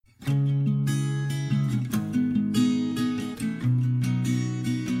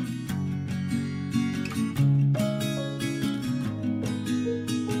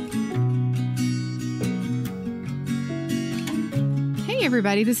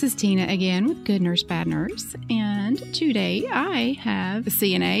everybody, this is Tina again with Good Nurse, Bad Nurse, and today I have a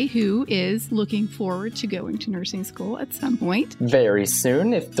CNA who is looking forward to going to nursing school at some point. Very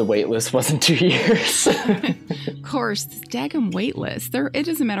soon, if the wait list wasn't 2 years. Of course, this daggum wait list, it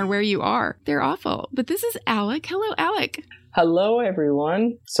doesn't matter where you are. They're awful. But this is Alec. Hello, Alec. Hello,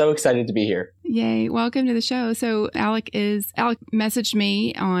 everyone. So excited to be here. Yay. Welcome to the show. So Alec messaged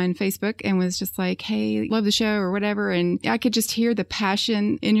me on Facebook and was just like, hey, love the show or whatever. And I could just hear the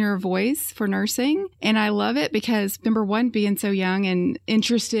passion in your voice for nursing. And I love it because number one, being so young and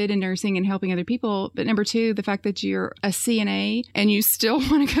interested in nursing and helping other people. But number two, the fact that you're a CNA and you still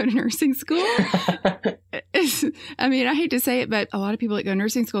want to go to nursing school. I mean, I hate to say it, but a lot of people that go to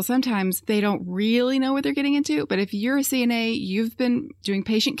nursing school, sometimes they don't really know what they're getting into. But if you're a CNA, you've been doing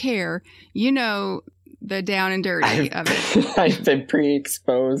patient care, you know the down and dirty of it. I've been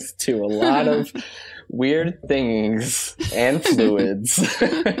pre-exposed to a lot of weird things and fluids.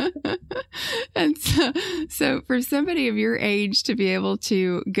 And so for somebody of your age to be able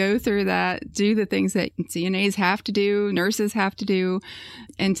to go through that, do the things that CNAs have to do, nurses have to do,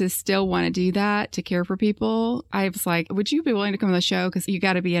 and to still want to do that, to care for people, I was like, would you be willing to come on the show? Because you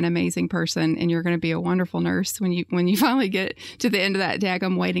got to be an amazing person and you're going to be a wonderful nurse when you finally get to the end of that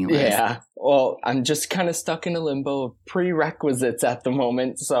daggum waiting list. Yeah. Well, I'm just kind of stuck in a limbo of prerequisites at the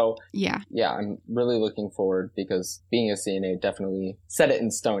moment. So yeah, I'm really looking forward because being a CNA definitely set it in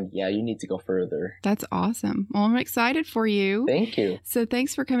stone. Yeah, you need to go further. That's awesome. Well, I'm excited for you. Thank you. So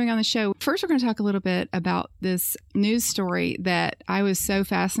thanks for coming on the show. First, we're going to talk a little bit about this news story that I was so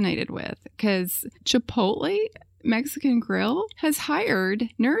fascinated with because Chipotle Mexican Grill has hired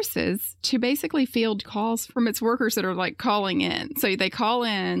nurses to basically field calls from its workers that are like calling in. So they call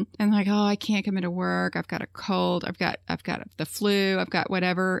in and like, oh, I can't come into work. I've got a cold. I've got the flu. I've got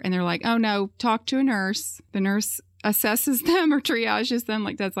whatever. And they're like, oh no, talk to a nurse. The nurse assesses them or triages them.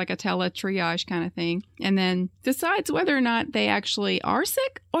 Like that's like a tele-triage kind of thing. And then decides whether or not they actually are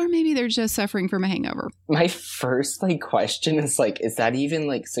sick or maybe they're just suffering from a hangover. My first question is is that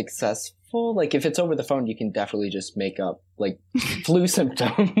even successful? Like if it's over the phone, you can definitely just make up flu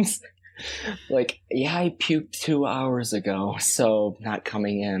symptoms. I puked 2 hours ago, so not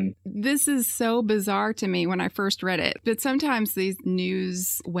coming in. This is so bizarre to me when I first read it. But sometimes these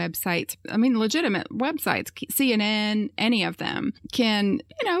news websites, legitimate websites, CNN, any of them can,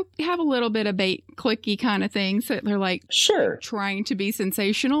 have a little bit of bait clicky kind of thing. So they're sure, trying to be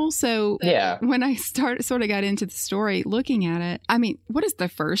sensational. So yeah, when I sort of got into the story, looking at it, what is the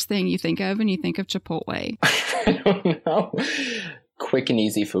first thing you think of when you think of Chipotle? I don't know. Quick and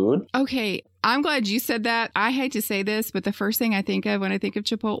easy food. Okay, I'm glad you said that. I hate to say this, but the first thing I think of when I think of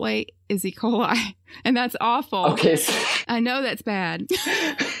Chipotle is E. coli, and that's awful. Okay. I know that's bad.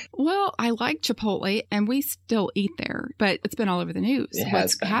 Well, I like Chipotle, and we still eat there, but it's been all over the news.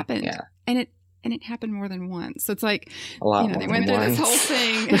 What's happened? Yeah. And it happened more than once. So it's like, they went through this whole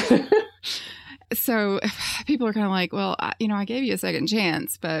thing. So people are kind of like, well, I gave you a second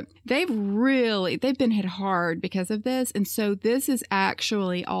chance, but they've been hit hard because of this. And so this is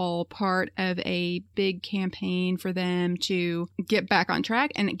actually all part of a big campaign for them to get back on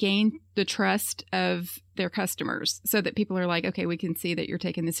track and gain the trust of their customers so that people are like, okay, we can see that you're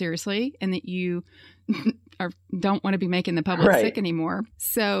taking this seriously and that you don't want to be making the public sick anymore.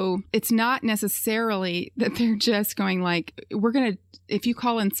 So it's not necessarily that they're just going if you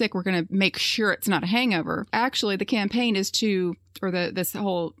call in sick, we're going to make sure it's not a hangover. Actually, the campaign is this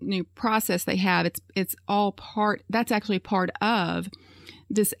whole new process they have, it's all that's actually part of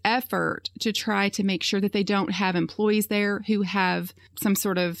this effort to try to make sure that they don't have employees there who have some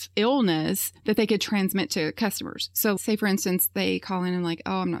sort of illness that they could transmit to customers. So say, for instance, they call in and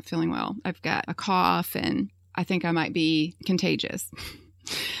oh, I'm not feeling well. I've got a cough and I think I might be contagious.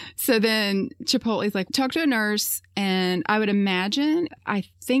 So then Chipotle's talk to a nurse, and I would imagine, I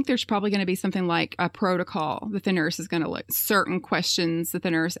think there's probably going to be something like a protocol that the nurse is going to look, certain questions that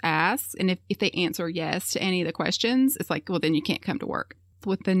the nurse asks. And if they answer yes to any of the questions, it's well, then you can't come to work.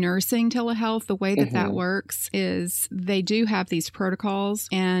 With the nursing telehealth, the way that works is they do have these protocols.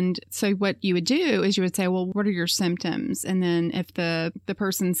 And so what you would do is you would say, well, what are your symptoms? And then if the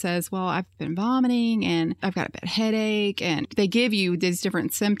person says, well, I've been vomiting and I've got a bad headache, and they give you these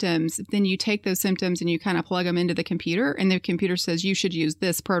different symptoms, then you take those symptoms and you kind of plug them into the computer, and the computer says you should use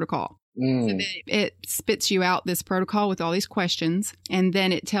this protocol. So then it spits you out this protocol with all these questions, and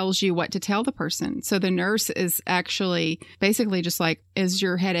then it tells you what to tell the person. So the nurse is actually basically just is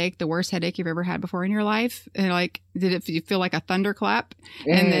your headache the worst headache you've ever had before in your life? And did you feel like a thunderclap?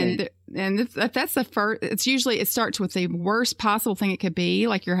 And then if that's the first, it starts with the worst possible thing it could be,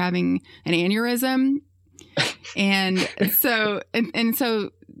 like you're having an aneurysm. And so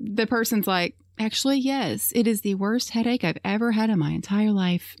the person's like, actually, yes, it is the worst headache I've ever had in my entire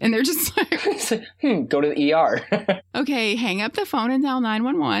life. And they're just like, go to the ER. Okay, hang up the phone and dial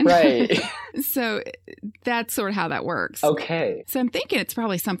 911. Right. So that's sort of how that works. Okay. So I'm thinking it's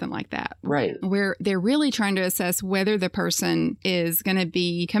probably something like that. Right. Where they're really trying to assess whether the person is going to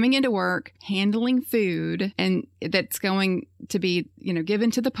be coming into work, handling food, and that's going to be,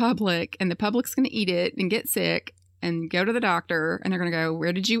 given to the public, and the public's going to eat it and get sick and go to the doctor, and they're going to go,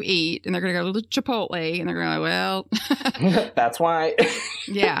 where did you eat? And they're going to go to Chipotle, and they're going to go, well. That's why.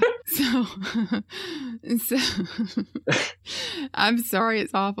 Yeah. So I'm sorry,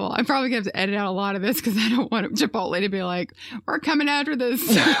 it's awful. I'm probably going to have to edit out a lot of this because I don't want Chipotle to be like, we're coming after this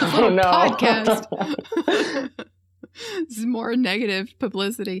podcast. This is more negative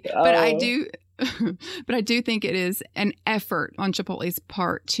publicity. But I do think it is an effort on Chipotle's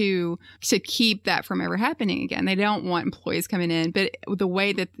part to keep that from ever happening again. They don't want employees coming in, but the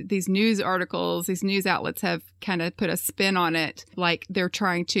way that these news articles, these news outlets have kind of put a spin on it, like they're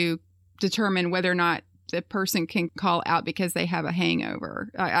trying to determine whether or not the person can call out because they have a hangover.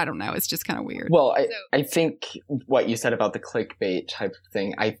 I don't know. It's just kind of weird. Well, I think what you said about the clickbait type of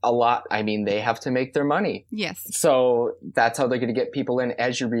thing, they have to make their money. Yes. So that's how they're going to get people in.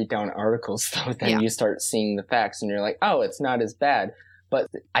 As you read down articles, though, then you start seeing the facts and you're like, oh, it's not as bad. But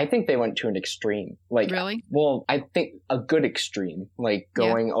I think they went to an extreme. Like, really? Well, I think a good extreme, like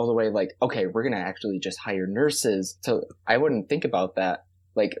going all the way like, okay, we're going to actually just hire nurses. So I wouldn't think about that.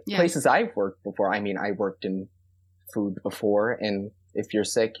 Like places I've worked before. I mean, I worked in food before, and if you're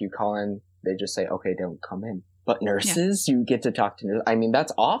sick, you call in, they just say, okay, don't come in. But nurses, you get to talk to nurses. I mean,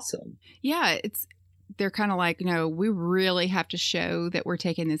 that's awesome. Yeah, they're kind of like, we really have to show that we're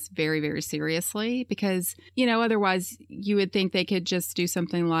taking this very, very seriously because, otherwise you would think they could just do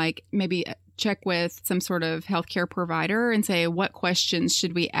something like maybe check with some sort of healthcare provider and say, what questions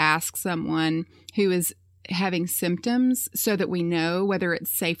should we ask someone who is having symptoms so that we know whether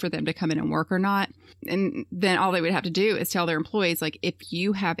it's safe for them to come in and work or not. And then all they would have to do is tell their employees, like, if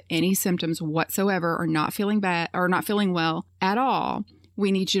you have any symptoms whatsoever or not feeling bad or not feeling well at all,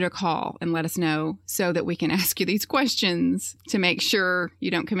 we need you to call and let us know so that we can ask you these questions to make sure you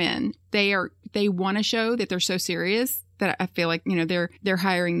don't come in. They want to show that they're so serious that I feel like, they're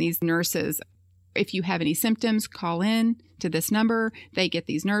hiring these nurses. If you have any symptoms, call in to this number. They get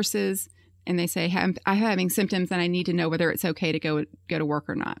these nurses. And they say, I'm having symptoms and I need to know whether it's okay to go to work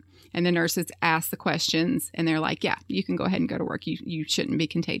or not. And the nurses ask the questions and they're like, yeah, you can go ahead and go to work. You shouldn't be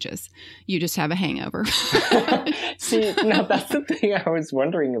contagious. You just have a hangover. See, now that's the thing I was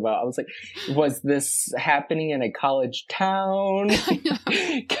wondering about. I was like, was this happening in a college town?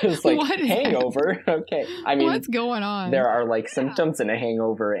 Because hangover. Okay. I mean, what's going on? There are symptoms in a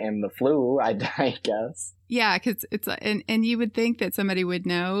hangover and the flu, I guess. Yeah, because it's, and you would think that somebody would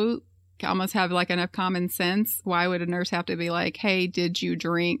know, almost have enough common sense. Why would a nurse have to be like, hey, did you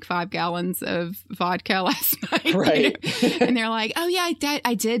drink 5 gallons of vodka last night? Right. And they're like, oh yeah,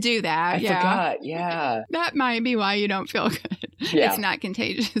 I did do that. I forgot. Yeah. That might be why you don't feel good. Yeah. It's not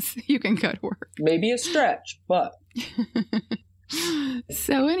contagious. You can go to work. Maybe a stretch, but.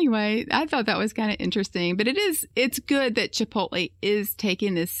 So anyway, I thought that was kind of interesting, but it's good that Chipotle is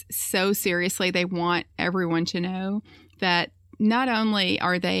taking this so seriously. They want everyone to know that not only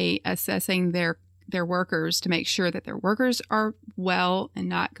are they assessing their workers to make sure that their workers are well and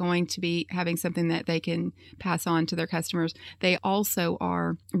not going to be having something that they can pass on to their customers, they also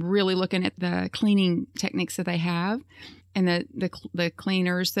are really looking at the cleaning techniques that they have and the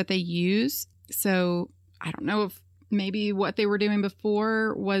cleaners that they use. So I don't know if maybe what they were doing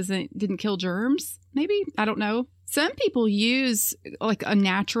before didn't kill germs. Maybe, I don't know. Some people use a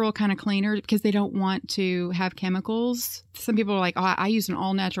natural kind of cleaner because they don't want to have chemicals. Some people are like, oh, I use an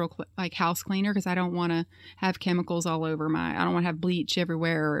all natural house cleaner because I don't want to have chemicals all over I don't want to have bleach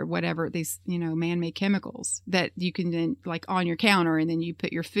everywhere or whatever, these, man-made chemicals that you can then on your counter and then you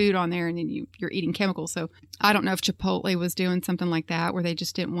put your food on there and then you're eating chemicals. So I don't know if Chipotle was doing something like that where they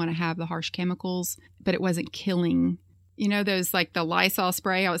just didn't want to have the harsh chemicals, but it wasn't killing. Those the Lysol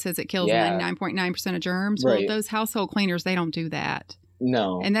spray, how it says it kills 99.9% of germs. Right. Well, those household cleaners, they don't do that.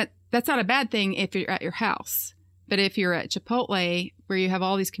 No. And that's not a bad thing if you're at your house. But if you're at Chipotle, where you have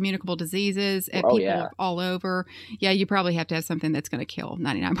all these communicable diseases and people all over, you probably have to have something that's going to kill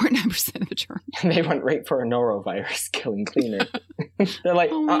 99.9% of the germs. And they went right for a norovirus killing cleaner. They're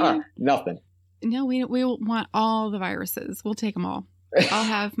like, nothing. No, we want all the viruses. We'll take them all. I'll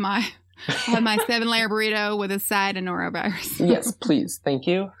have my 7-layer burrito with a side of norovirus. Yes, please. Thank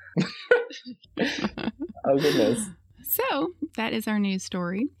you. Oh, goodness. So that is our news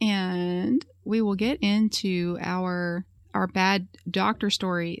story. And we will get into our bad doctor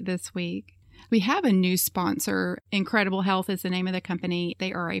story this week. We have a new sponsor. Incredible Health is the name of the company.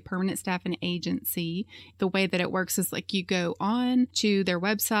 They are a permanent staffing agency. The way that it works is like you go on to their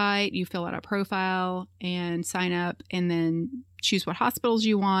website, you fill out a profile and sign up, and then choose what hospitals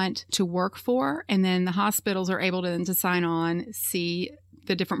you want to work for. And then the hospitals are able to then to sign on, see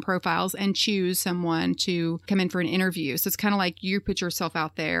the different profiles, and choose someone to come in for an interview. So it's kind of like you put yourself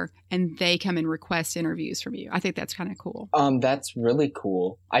out there and they come and request interviews from you. I think that's kind of cool. That's really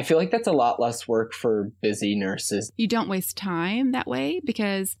cool. I feel like that's a lot less work for busy nurses. You don't waste time that way,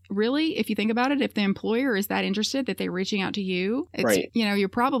 because really, if you think about it, if the employer is that interested that they're reaching out to you, right, you're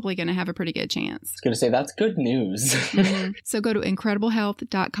probably going to have a pretty good chance. I was going to say, that's good news. Mm-hmm. So go to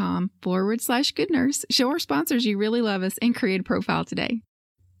incrediblehealth.com/good nurse. Show our sponsors you really love us and create a profile today.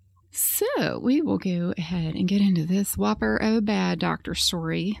 So we will go ahead and get into this whopper of a bad doctor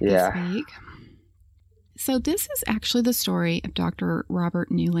story this week. So this is actually the story of Dr.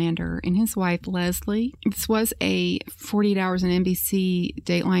 Robert Newlander and his wife, Leslie. This was a 48 Hours and NBC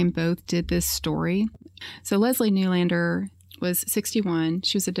Dateline both did this story. So Leslie Newlander was 61.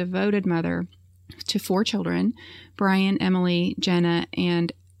 She was a devoted mother to 4 children, Brian, Emily, Jenna,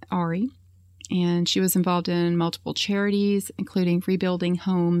 and Ari. And she was involved in multiple charities, including rebuilding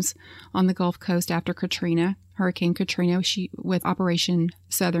homes on the Gulf Coast after Hurricane Katrina, with Operation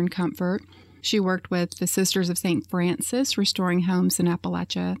Southern Comfort. She worked with the Sisters of St. Francis, restoring homes in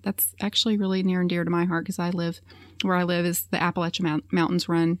Appalachia. That's actually really near and dear to my heart, because where I live is the Appalachian Mountains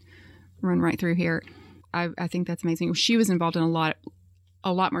run right through here. I think that's amazing. She was involved in a lot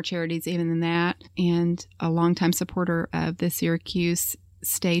more charities even than that, and a longtime supporter of the Syracuse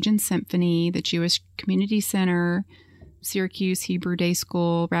Stage and Symphony, the Jewish Community Center, Syracuse Hebrew Day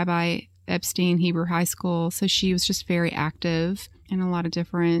School, Rabbi Epstein Hebrew High School. So she was just very active in a lot of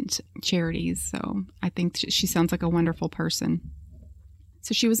different charities. So I think she sounds like a wonderful person.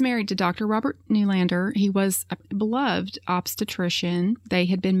 So she was married to Dr. Robert Newlander. He was a beloved obstetrician. They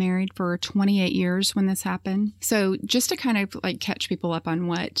had been married for 28 years when this happened. So just to kind of like catch people up on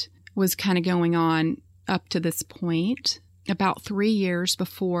what was kind of going on up to this point, about 3 years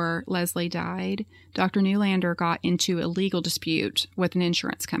before Leslie died, Dr. Newlander got into a legal dispute with an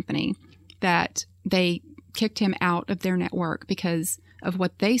insurance company that they kicked him out of their network because of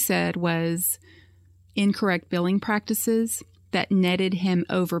what they said was incorrect billing practices that netted him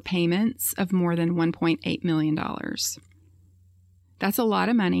overpayments of more than $1.8 million. That's a lot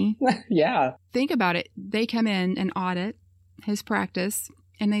of money. Yeah. Think about it. They come in and audit his practice,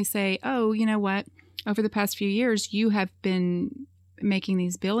 and they say, oh, you know what? Over the past few years, you have been making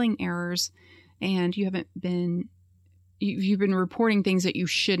these billing errors, and you've been reporting things that you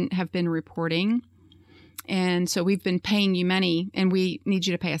shouldn't have been reporting. And so we've been paying you money, and we need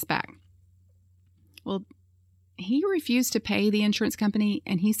you to pay us back. Well, he refused to pay the insurance company,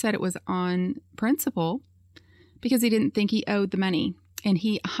 and he said it was on principle because he didn't think he owed the money. And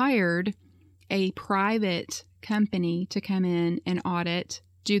he hired a private company to come in and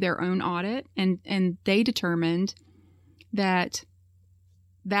do their own audit, and they determined that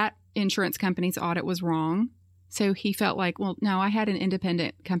insurance company's audit was wrong. So he felt like, well, no, I had an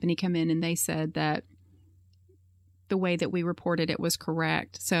independent company come in and they said that the way that we reported it was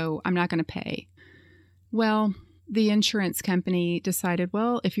correct, so I'm not going to pay. Well, the insurance company decided,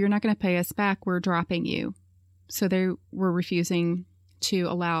 well, if you're not going to pay us back, we're dropping you. So they were refusing to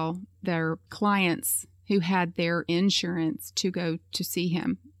allow their clients who had their insurance to go to see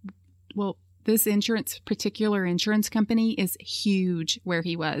him. Well, this particular insurance company is huge where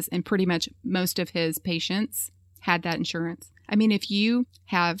he was, and pretty much most of his patients had that insurance. I mean, if you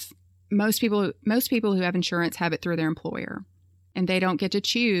have most people who have insurance have it through their employer, and they don't get to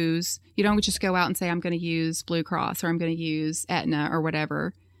choose. You don't just go out and say, I'm going to use Blue Cross, or I'm going to use Aetna, or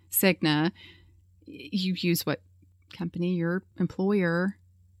whatever, Cigna. You use what company your employer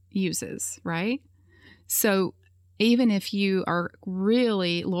uses, right? So even if you are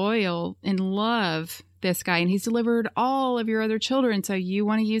really loyal and love this guy and he's delivered all of your other children, so you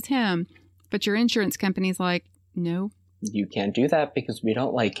want to use him, but your insurance company's like, no. You can't do that because we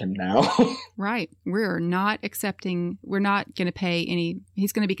don't like him now. Right. We're not going to pay any,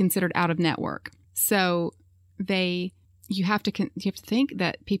 he's going to be considered out of network. So you have to think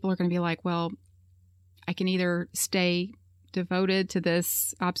that people are going to be like, well, I can either stay devoted to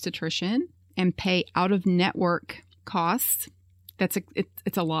this obstetrician and pay out of network costs.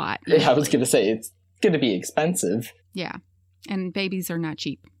 It's a lot. Yeah, I was going to say it's going to be expensive. Yeah. And babies are not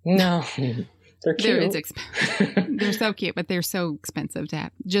cheap. No. They're cute. They're so cute, but they're so expensive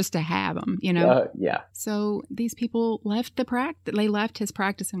just to have them, Yeah. So these people left the practice. They left his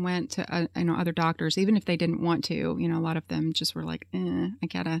practice and went to other doctors, even if they didn't want to. A lot of them just were like, I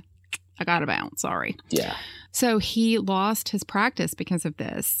gotta bounce. Sorry. Yeah. So he lost his practice because of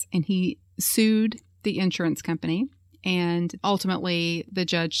this, and he sued the insurance company. And ultimately, the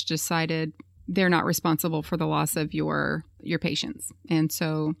judge decided they're not responsible for the loss of your patients, and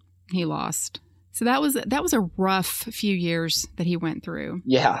so he lost. So that was a rough few years that he went through.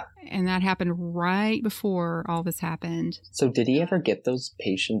 Yeah. And that happened right before all this happened. So did he ever get those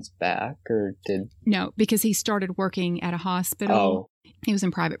patients back, or did... No, because he started working at a hospital. Oh. He was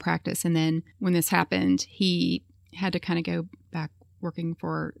in private practice. And then when this happened, he had to kind of go back working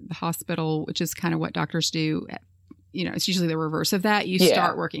for the hospital, which is kind of what doctors do. It's usually the reverse of that. You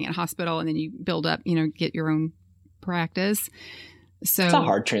start working at a hospital and then you build up, get your own practice. So it's a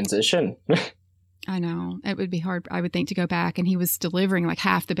hard transition. I know. It would be hard, I would think, to go back. And he was delivering like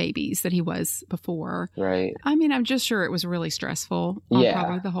half the babies that he was before. Right. I mean, I'm just sure it was really stressful on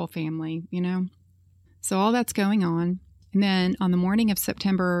probably the whole family, So all that's going on. And then on the morning of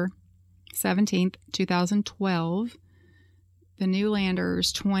September 17th, 2012, the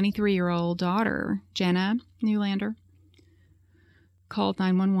Newlander's 23-year-old daughter, Jenna Newlander, called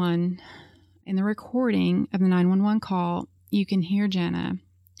 911. In the recording of the 911 call, you can hear Jenna.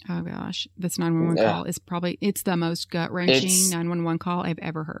 Oh gosh, this 911 call is it's the most gut-wrenching 911 call I've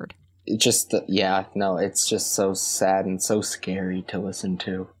ever heard. It's just so sad and so scary to listen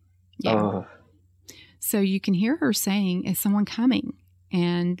to. Yeah. Oh. So you can hear her saying, "Is someone coming?"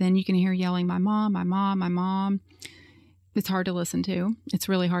 And then you can hear yelling, "My mom, my mom, my mom." It's hard to listen to. It's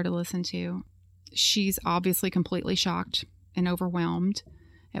really hard to listen to. She's obviously completely shocked and overwhelmed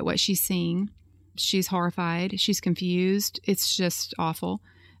at what she's seeing. She's horrified. She's confused. It's just awful.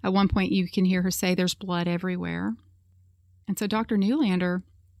 At one point, you can hear her say, "There's blood everywhere." And so Dr. Newlander,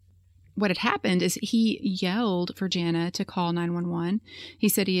 what had happened is he yelled for Jana to call 911. He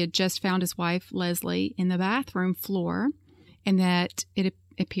said he had just found his wife, Leslie, in the bathroom floor, and that it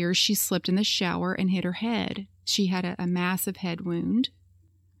appears she slipped in the shower and hit her head. She had a massive head wound.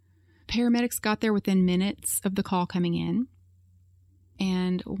 Paramedics got there within minutes of the call coming in.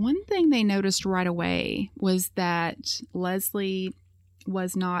 And one thing they noticed right away was that Leslie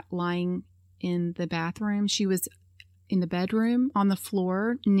was not lying in the bathroom. She was in the bedroom on the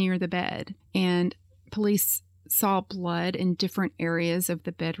floor near the bed. And police saw blood in different areas of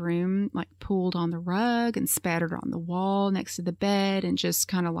the bedroom, like pooled on the rug and spattered on the wall next to the bed, and just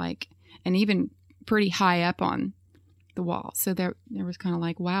kind of like, and even pretty high up on the wall. So there was kind of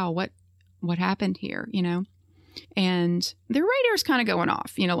like, wow, what happened here, And their radar's kind of going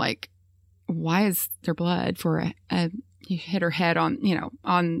off, like, why is there blood for you hit her head on,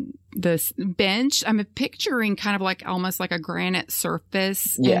 on this bench? I'm picturing kind of like almost like a granite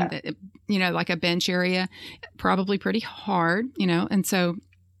surface. Yeah. And, like a bench area, probably pretty hard, and so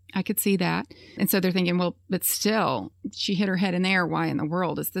I could see that. And so they're thinking, well, but still, she hit her head in there. Why in the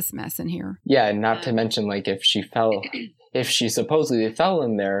world is this mess in here? Yeah. And not to mention, like, if she supposedly fell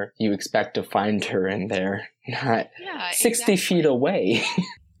in there, you expect to find her in there, not 60 feet away.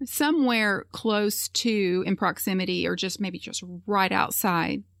 Somewhere close to, in proximity, or just maybe just right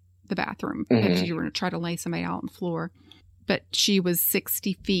outside the bathroom, if you were to try to lay somebody out on the floor. But she was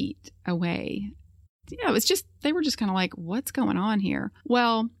 60 feet away. It was just, they were just kind of like, what's going on here?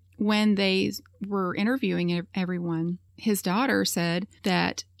 Well, when they were interviewing everyone, his daughter said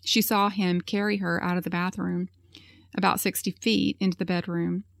that she saw him carry her out of the bathroom about 60 feet into the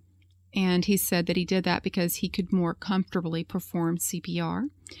bedroom. And he said that he did that because he could more comfortably perform CPR.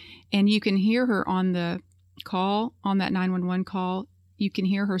 And you can hear her on the call, on that 911 call, you can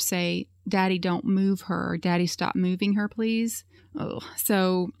hear her say, "Daddy, don't move her. Daddy, stop moving her, please." Oh,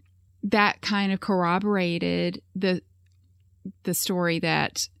 so that kind of corroborated the story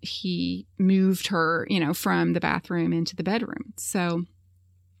that he moved her, from the bathroom into the bedroom. So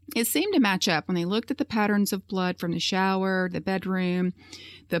it seemed to match up when they looked at the patterns of blood from the shower, the bedroom,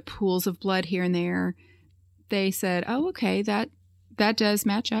 the pools of blood here and there. They said, oh, okay, that does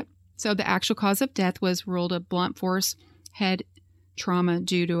match up. So the actual cause of death was ruled a blunt force head trauma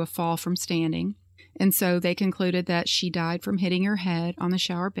due to a fall from standing. And so they concluded that she died from hitting her head on the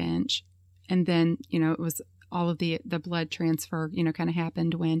shower bench. And then, it was all of the blood transfer, kind of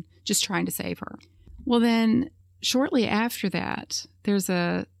happened when just trying to save her. Well, then shortly after that, there's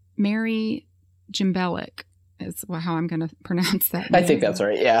a Mary Jimbelik, is how I'm going to pronounce that name. I think that's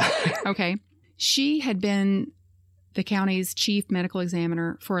right. Yeah. Okay. She had been the county's chief medical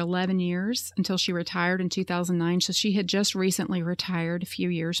examiner for 11 years until she retired in 2009. So she had just recently retired a few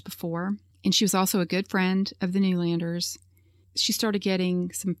years before. And she was also a good friend of the Newlanders. She started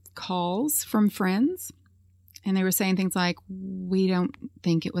getting some calls from friends, and they were saying things like, we don't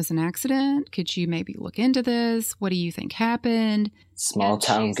think it was an accident. Could you maybe look into this? What do you think happened? Small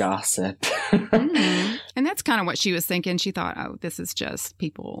town gossip. Mm-hmm. And that's kind of what she was thinking. She thought, oh, this is just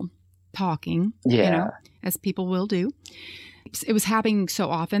people talking, as people will do. It was happening so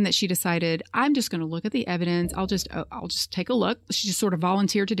often that she decided, I'm just going to look at the evidence. I'll just take a look. She just sort of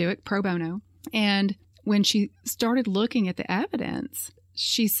volunteered to do it pro bono. And when she started looking at the evidence,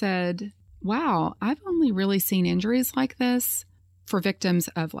 she said, wow, I've only really seen injuries like this for victims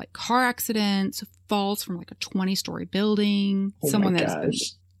of like car accidents, falls from like a 20-story building, someone that's been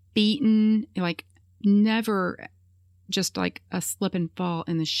beaten, like never just like a slip and fall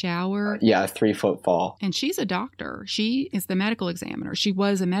in the shower. A 3-foot fall. And she's a doctor. She is the medical examiner. She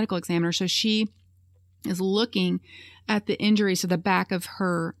was a medical examiner. So she is looking at the injuries to the back of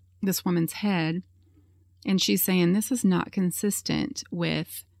this woman's head. And she's saying this is not consistent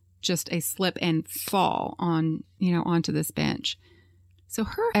with just a slip and fall onto this bench. So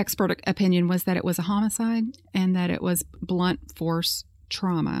her expert opinion was that it was a homicide and that it was blunt force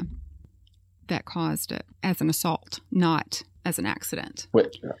trauma that caused it as an assault, not as an accident.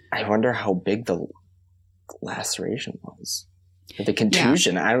 Wait, I wonder how big the laceration was. The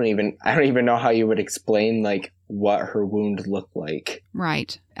contusion. Yeah. I don't even know how you would explain like what her wound looked like.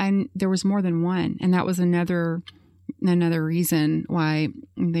 Right. And there was more than one. And that was another reason why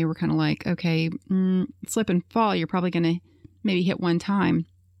they were kind of like, okay, slip and fall, you're probably going to maybe hit one time.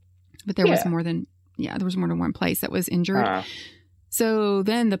 But there was more than one place that was injured. So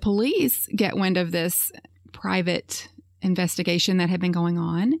then the police get wind of this private investigation that had been going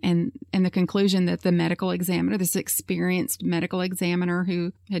on, and the conclusion that the medical examiner, this experienced medical examiner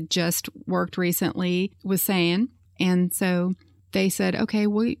who had just worked recently, was saying. And so they said, okay,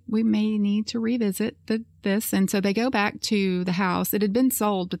 we may need to revisit this. And so they go back to the house. It had been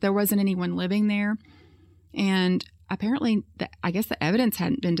sold, but there wasn't anyone living there. And apparently, I guess the evidence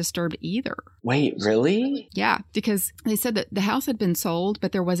hadn't been disturbed either. Wait, really? Yeah, because they said that the house had been sold,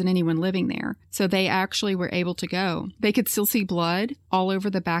 but there wasn't anyone living there. So they actually were able to go. They could still see blood all over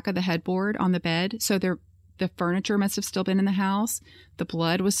the back of the headboard on the bed. So the furniture must have still been in the house. The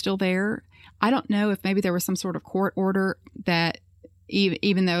blood was still there. I don't know if maybe there was some sort of court order that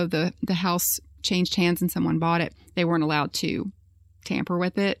even though the house changed hands and someone bought it, they weren't allowed to tamper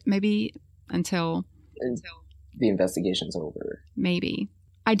with it maybe until the investigation's over. Maybe.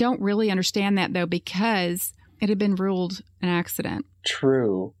 I don't really understand that though, because it had been ruled an accident.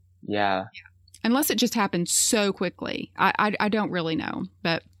 True. Yeah. Unless it just happened so quickly. I don't really know,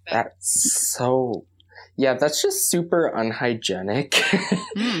 but that's so... Yeah, that's just super unhygienic.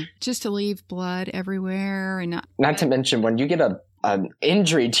 Just to leave blood everywhere and not to mention when you get an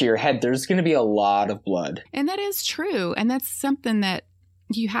injury to your head, there's going to be a lot of blood. And that is true. And that's something that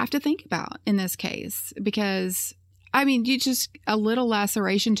you have to think about in this case, because I mean, a little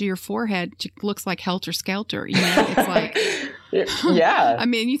laceration to your forehead looks like helter skelter. It's like, yeah. I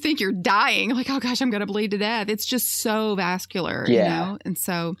mean, you think you're dying, like, oh gosh, I'm going to bleed to death. It's just so vascular, and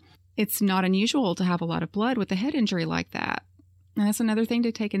so it's not unusual to have a lot of blood with a head injury like that. And that's another thing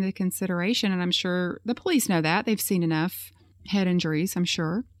to take into consideration. And I'm sure the police know that. They've seen enough head injuries, I'm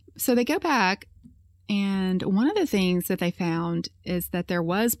sure. So they go back. And one of the things that they found is that there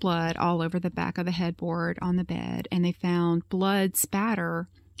was blood all over the back of the headboard on the bed, and they found blood spatter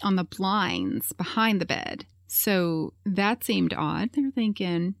on the blinds behind the bed. So that seemed odd. They're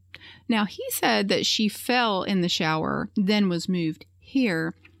thinking, now he said that she fell in the shower, then was moved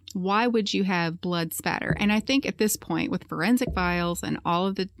here. Why would you have blood spatter? And I think at this point with Forensic Files and all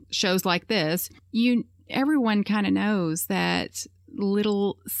of the shows like this, everyone kind of knows that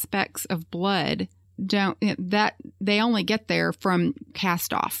little specks of blood they only get there from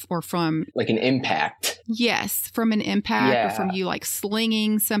cast off or from like an impact. Yes, from an impact or from you like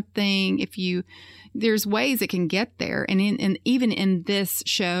slinging something. There's ways it can get there. And even in this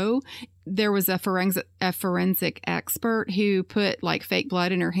show, there was a forensic expert who put like fake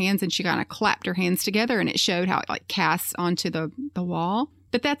blood in her hands, and she kind of clapped her hands together, and it showed how it like casts onto the wall.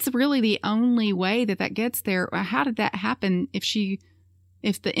 But that's really the only way that gets there. How did that happen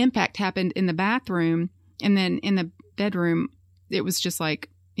if the impact happened in the bathroom and then in the bedroom, it was just like,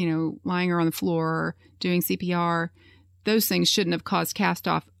 lying her on the floor doing CPR, those things shouldn't have caused cast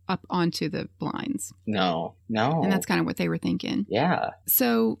off up onto the blinds. No. And that's kind of what they were thinking. Yeah.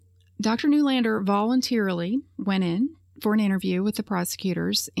 So Dr. Newlander voluntarily went in for an interview with the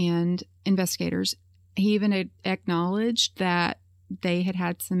prosecutors and investigators. He even acknowledged that they had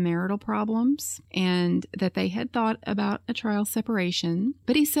had some marital problems and that they had thought about a trial separation.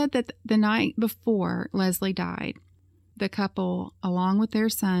 But he said that the night before Leslie died, the couple, along with their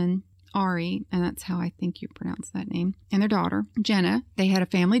son, Ari, and that's how I think you pronounce that name, and their daughter, Jenna, they had a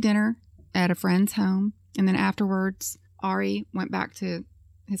family dinner at a friend's home. And then afterwards, Ari went back to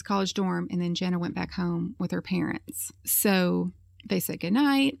his college dorm, and then Jenna went back home with her parents. So they said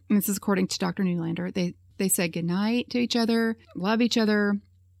goodnight. And this is according to Dr. Newlander. They said goodnight to each other, love each other.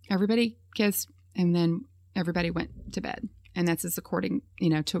 Everybody kissed, and then everybody went to bed. And that's just according,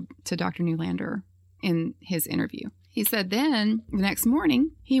 to Dr. Newlander in his interview. He said then the next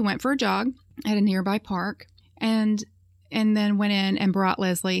morning he went for a jog at a nearby park and then went in and brought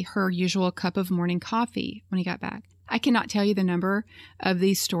Leslie her usual cup of morning coffee when he got back. I cannot tell you the number of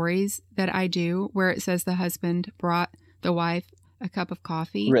these stories that I do where it says the husband brought the wife a cup of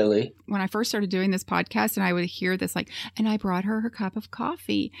coffee. Really? When I first started doing this podcast and I would hear this and I brought her cup of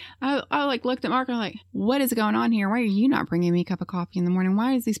coffee. I looked at Mark and I'm like, what is going on here? Why are you not bringing me a cup of coffee in the morning?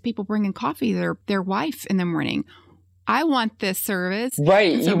 Why is these people bringing coffee their wife in the morning? I want this service.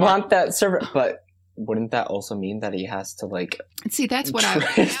 Right. So you want that service, but wouldn't that also mean that he has to see? That's what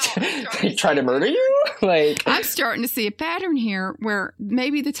try to murder you. I'm starting to see a pattern here where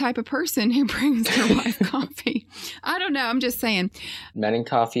maybe the type of person who brings their wife coffee. I don't know. I'm just saying. Men and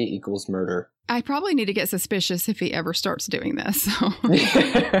coffee equals murder. I probably need to get suspicious if he ever starts doing this. So.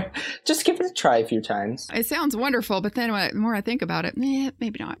 Just give it a try a few times. It sounds wonderful, but then the more I think about it,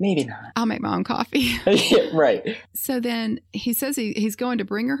 maybe not. Maybe not. I'll make my own coffee. Yeah, right. So then he says he's going to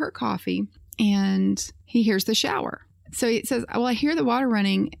bring her coffee, and he hears the shower. So he says, well, I hear the water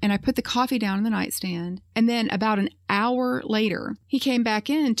running, and I put the coffee down on the nightstand. And then about an hour later, he came back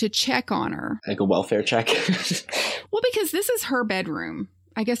in to check on her. Like a welfare check? Well, because this is her bedroom.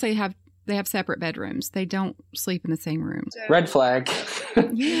 I guess they have separate bedrooms. They don't sleep in the same room. Red flag.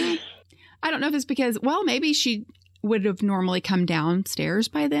 Yeah. I don't know if it's because, maybe she would have normally come downstairs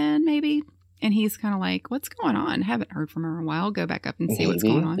by then, maybe. And he's kind of like, what's going on? Haven't heard from her in a while. Go back up and see what's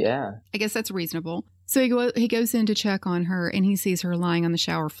going on. Yeah. I guess that's reasonable. So he goes in to check on her, and he sees her lying on the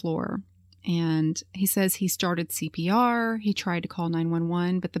shower floor. And he says he started CPR. He tried to call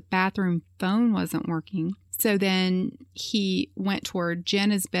 911, but the bathroom phone wasn't working. So then he went toward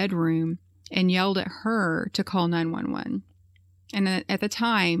Jenna's bedroom and yelled at her to call 911. And at the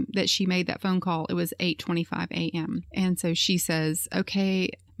time that she made that phone call, it was 8:25 a.m. And so she says,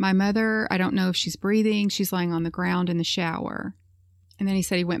 okay, my mother, I don't know if she's breathing. She's lying on the ground in the shower. And then he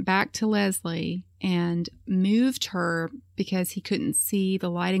said he went back to Leslie and moved her because he couldn't see. The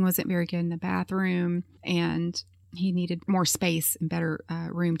lighting wasn't very good in the bathroom, and he needed more space and better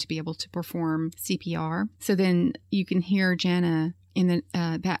room to be able to perform CPR. So then you can hear Jenna in the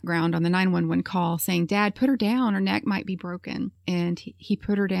background on the 911 call saying, Dad, put her down. Her neck might be broken. And he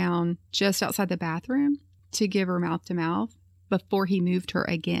put her down just outside the bathroom to give her mouth to mouth before he moved her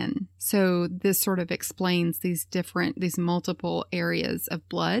again. So this sort of explains these multiple areas of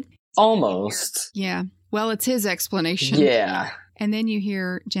blood. Almost. Yeah. Well, it's his explanation. Yeah. And then you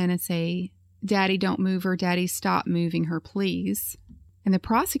hear Jenna say, Daddy, don't move her. Daddy, stop moving her, please. And the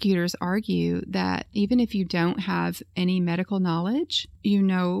prosecutors argue that even if you don't have any medical knowledge, you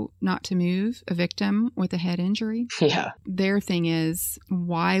know not to move a victim with a head injury. Yeah. Their thing is,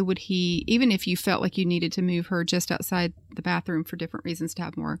 why would he, even if you felt like you needed to move her just outside the bathroom for different reasons to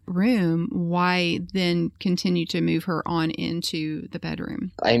have more room, why then continue to move her on into the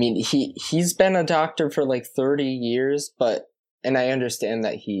bedroom? I mean, he's been a doctor for 30 years, and I understand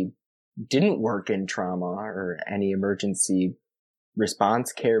that he didn't work in trauma or any emergency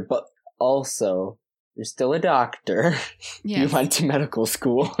response care, but also you're still a doctor. Yes. You went to medical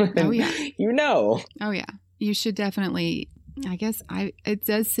school. Oh yeah. Oh yeah. You should definitely, I guess it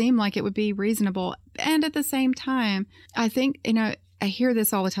does seem like it would be reasonable. And at the same time, I think, I hear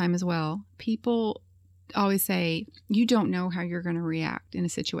this all the time as well. People always say, you don't know how you're going to react in a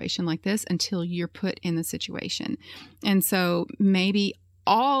situation like this until you're put in the situation. And so maybe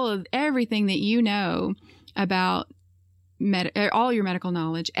everything that you know about all your medical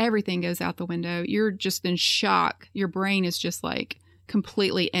knowledge, everything goes out the window. You're just in shock. Your brain is just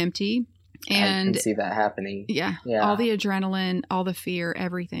completely empty. And I can see that happening. Yeah. All the adrenaline, all the fear,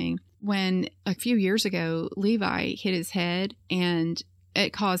 everything. When a few years ago, Levi hit his head and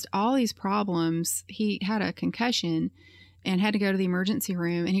it caused all these problems. He had a concussion and had to go to the emergency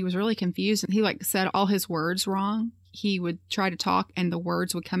room, and he was really confused. He said all his words wrong. He would try to talk and the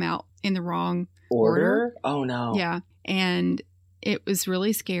words would come out in the wrong order. Oh no. Yeah. And it was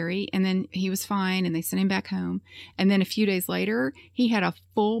really scary. And then he was fine and they sent him back home. And then a few days later, he had a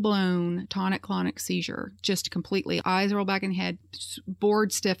full-blown tonic-clonic seizure, just completely. Eyes rolled back in the head,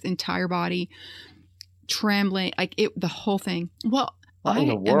 bored stiff, entire body, trembling, like the whole thing. Well, I am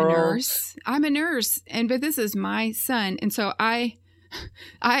a nurse. I'm a nurse. But this is my son. And so I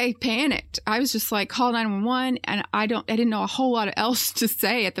panicked. I was just like, call 911. And I didn't know a whole lot else to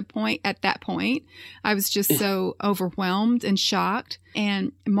say at that point. I was just so overwhelmed and shocked.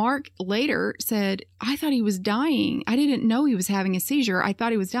 And Mark later said, I thought he was dying. I didn't know he was having a seizure. I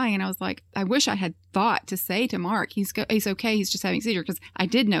thought he was dying. And I was like, I wish I had thought to say to Mark, he's okay. He's just having a seizure, because I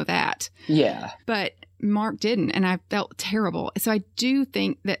did know that. Yeah. But Mark didn't. And I felt terrible. So I do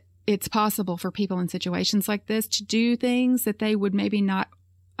think that it's possible for people in situations like this to do things that they would maybe not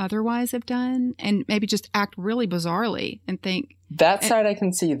otherwise have done, and maybe just act really bizarrely and think. That side I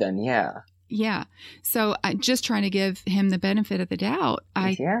can see then, yeah. Yeah. So I'm just trying to give him the benefit of the doubt.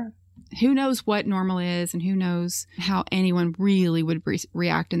 Who knows what normal is, and who knows how anyone really would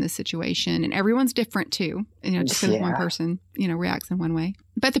react in this situation. And everyone's different too. Just because one person, reacts in one way.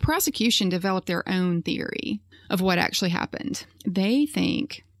 But the prosecution developed their own theory of what actually happened. They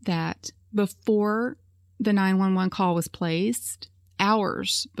think that before the 911 call was placed,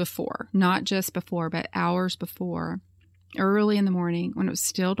 hours before, not just before, but hours before, early in the morning when it was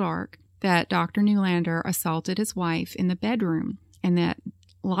still dark, that Dr. Newlander assaulted his wife in the bedroom, and that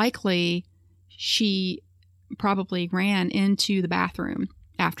likely she probably ran into the bathroom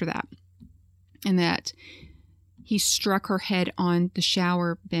after that, and that he struck her head on the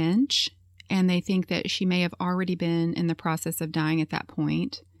shower bench, and they think that she may have already been in the process of dying at that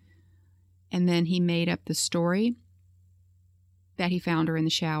point. And then he made up the story that he found her in the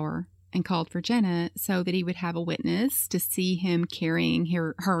shower and called for Jenna so that he would have a witness to see him carrying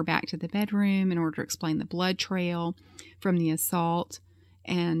her back to the bedroom in order to explain the blood trail from the assault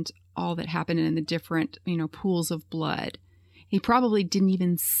and all that happened in the different, pools of blood. He probably didn't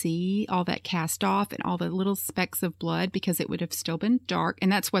even see all that cast off and all the little specks of blood, because it would have still been dark. And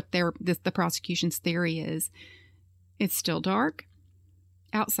that's what the prosecution's theory is. It's still dark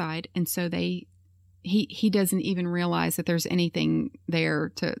outside, and so he doesn't even realize that there's anything there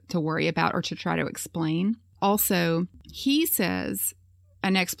to worry about or to try to explain. Also, he says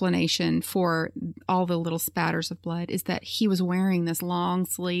an explanation for all the little spatters of blood is that he was wearing this long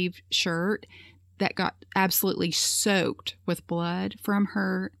sleeve shirt that got absolutely soaked with blood from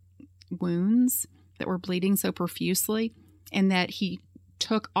her wounds that were bleeding so profusely, and that he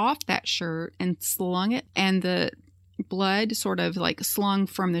took off that shirt and slung it, and the blood sort of like slung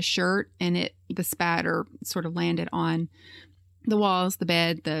from the shirt, and the spatter sort of landed on the walls, the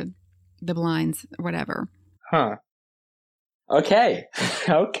bed, the blinds, or whatever. Huh. Okay.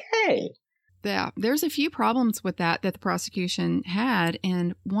 Okay. Yeah, there's a few problems with that the prosecution had,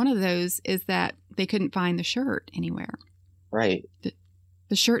 and one of those is that they couldn't find the shirt anywhere. Right.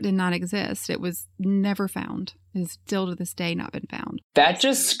 The shirt did not exist. It was never found. It is still to this day not been found. That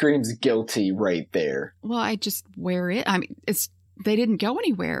just screams guilty right there. Well, I just wear it. I mean, they didn't go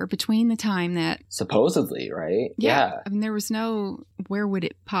anywhere between the time that... Supposedly, right? Yeah. I mean, there was where would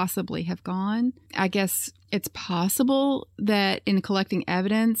it possibly have gone? I guess it's possible that in collecting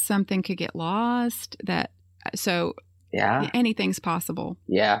evidence, something could get lost. Yeah. Anything's possible.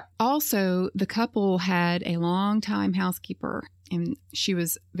 Yeah. Also, the couple had a long-time housekeeper, and she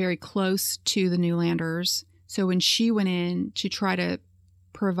was very close to the Newlanders. So when she went in to try to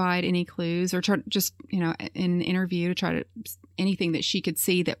provide any clues, or try to just, in an interview to try to anything that she could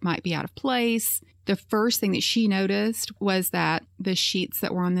see that might be out of place, the first thing that she noticed was that the sheets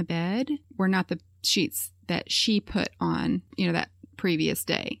that were on the bed were not the sheets that she put on, that previous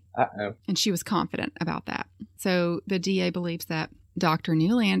day. Uh-oh. And she was confident about that. So the DA believes that Dr.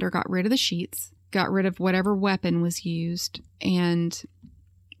 Newlander got rid of the sheets, got rid of whatever weapon was used, and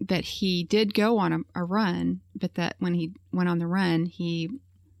that he did go on a run, but that when he went on the run, he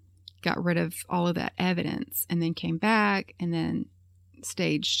got rid of all of that evidence and then came back and then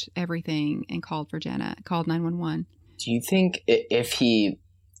staged everything and called 911. Do you think if he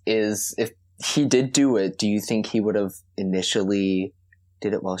did do it, do you think he would have initially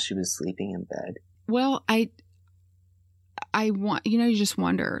did it while she was sleeping in bed? Well, I want, you just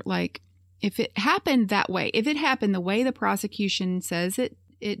wonder, like, if it happened that way, if it happened the way the prosecution says it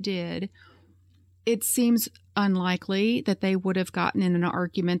did, it seems unlikely that they would have gotten in an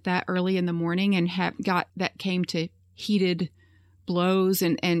argument that early in the morning and that came to heated blows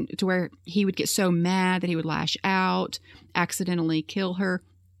and to where he would get so mad that he would lash out, accidentally kill her.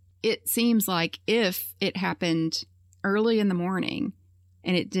 It seems like if it happened early in the morning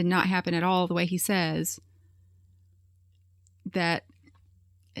and it did not happen at all the way he says, that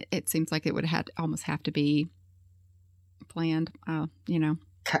it seems like it would have almost have to be planned,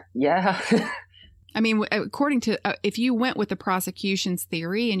 Yeah. I mean, according to, if you went with the prosecution's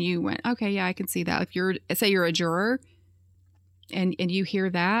theory and you went, okay, yeah, I can see that. If say you're a juror and you hear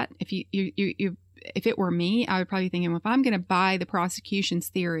that, if if it were me, I would probably think, well, if I'm going to buy the prosecution's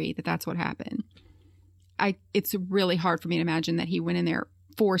theory that that's what happened, it's really hard for me to imagine that he went in there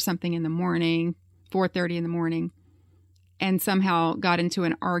for something in the morning, 4:30 in the morning, and somehow got into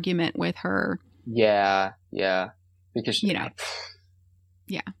an argument with her. Yeah. Because,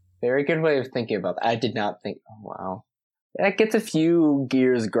 yeah. Very good way of thinking about that. I did not think, oh, wow. That gets a few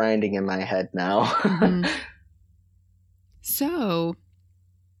gears grinding in my head now. Mm-hmm. So,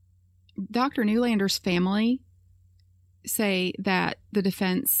 Dr. Newlander's family say that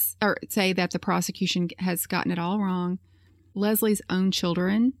the prosecution has gotten it all wrong. Leslie's own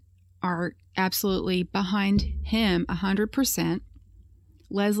children are absolutely behind him 100%.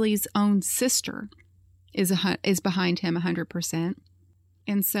 Leslie's own sister is behind him 100%.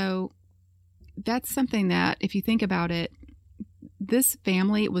 And so that's something that, if you think about it, this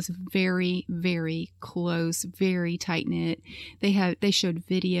family was very, very close, very tight-knit. They showed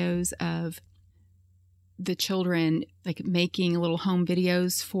videos of the children like making little home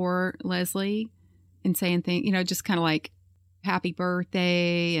videos for Leslie and saying things, just kind of like happy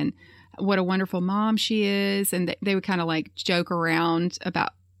birthday and what a wonderful mom she is. And they would kind of like joke around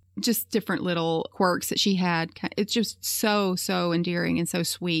about just different little quirks that she had. It's just so, so endearing and so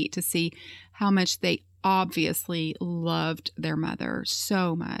sweet to see how much they obviously loved their mother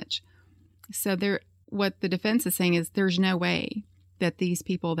so much. So what the defense is saying is there's no way that these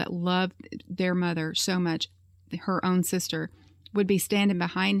people that loved their mother so much, her own sister, would be standing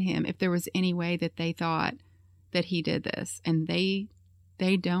behind him if there was any way that they thought that he did this. And they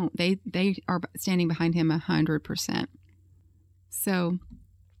don't. They are standing behind him 100%. So,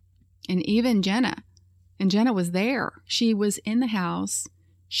 and even Jenna was there. She was in the house.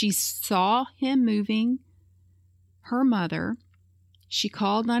 She saw him moving her mother. She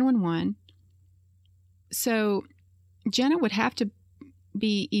called 911. So Jenna would have to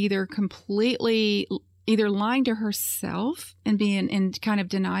be either lying to herself and being in kind of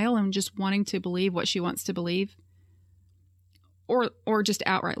denial and just wanting to believe what she wants to believe, or just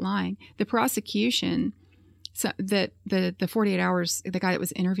outright lying. The prosecution, so the 48 hours, the guy that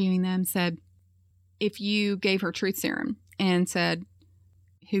was interviewing them said, if you gave her truth serum and said,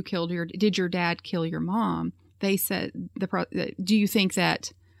 did your dad kill your mom? They said, do you think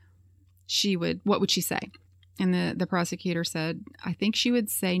that what would she say? And the prosecutor said, I think she would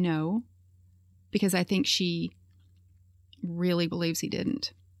say no, because I think she really believes he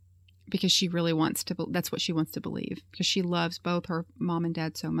didn't, because she really wants to, that's what she wants to believe, because she loves both her mom and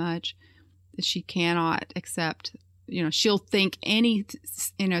dad so much that she cannot accept, she'll think any,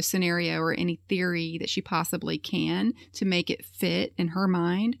 scenario or any theory that she possibly can to make it fit in her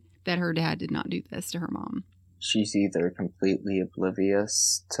mind that her dad did not do this to her mom. She's either completely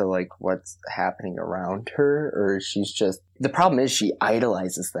oblivious to like what's happening around her, or she's just, the problem is she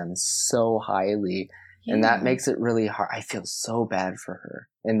idolizes them so highly. Yeah. And that makes it really hard. I feel so bad for her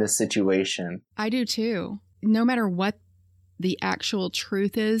in this situation. I do too. No matter what the actual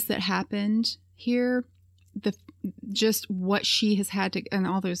truth is that happened here, just what she has had to, and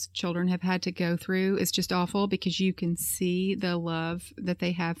all those children have had to go through, is just awful, because you can see the love that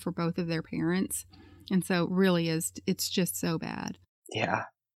they have for both of their parents. And so it's just so bad. Yeah.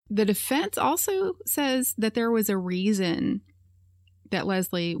 The defense also says that there was a reason that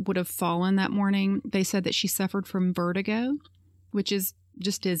Leslie would have fallen that morning. They said that she suffered from vertigo, which is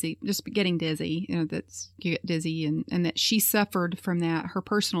just getting dizzy, that's, you get dizzy, and that she suffered from that. Her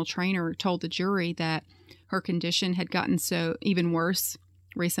personal trainer told the jury that her condition had gotten so even worse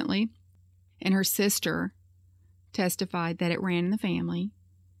recently. And her sister testified that it ran in the family,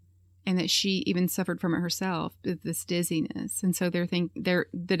 and that she even suffered from it herself, this dizziness. And so the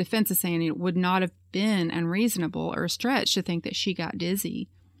defense is saying it would not have been unreasonable or a stretch to think that she got dizzy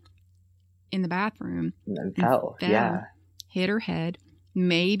in the bathroom. And fell, yeah. Hit her head.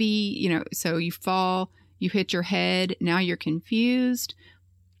 Maybe, so you fall, you hit your head, now you're confused.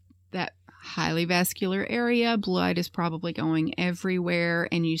 That highly vascular area, blood is probably going everywhere,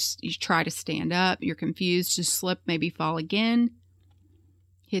 and you try to stand up, you're confused, just slip, maybe fall again.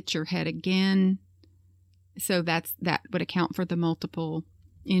 Hit your head again. So that would account for the multiple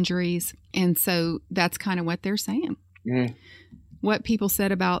injuries. And so that's kind of what they're saying. Mm. What people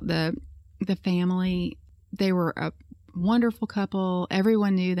said about the family, they were a wonderful couple.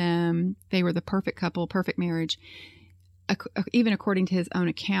 Everyone knew them. They were the perfect couple, perfect marriage. Even according to his own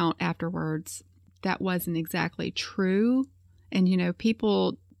account afterwards, that wasn't exactly true. And,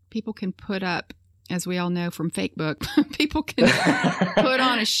 people can put up, as we all know from Fakebook, people can put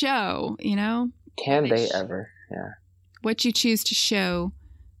on a show, Can they ever? Yeah. What you choose to show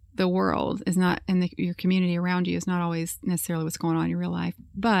the world is not, and your community around you is not always necessarily what's going on in your real life.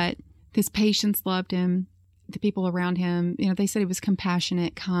 But his patients loved him. The people around him, they said he was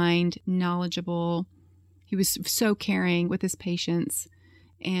compassionate, kind, knowledgeable. He was so caring with his patients.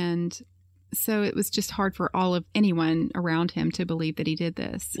 And so it was just hard for anyone around him to believe that he did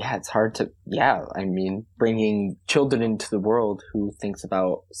this. Yeah, it's hard to, bringing children into the world, who thinks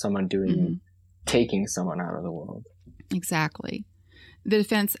about someone taking someone out of the world. Exactly. The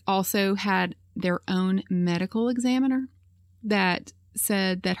defense also had their own medical examiner that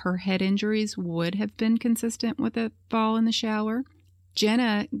said that her head injuries would have been consistent with a fall in the shower.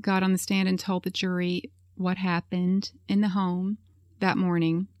 Jenna got on the stand and told the jury what happened in the home that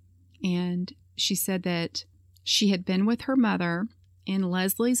morning. And she said that she had been with her mother in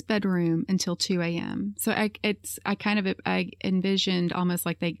Leslie's bedroom until 2 a.m. So I envisioned almost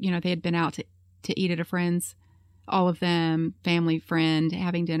like they had been out to eat at a friend's, all of them, family, friend,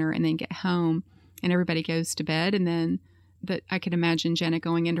 having dinner, and then get home and everybody goes to bed. And then I could imagine Jenna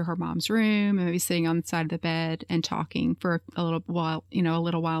going into her mom's room and maybe sitting on the side of the bed and talking for a little while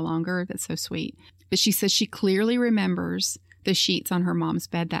longer. That's so sweet. But she says she clearly remembers the sheets on her mom's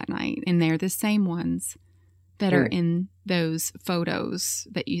bed that night. And they're the same ones that are in those photos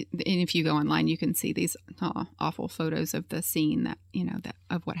and if you go online, you can see these awful photos of the scene that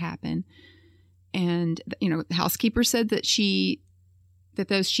of what happened. And, the housekeeper said that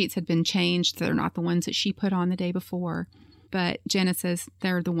those sheets had been changed. They're not the ones that she put on the day before. But Jenna says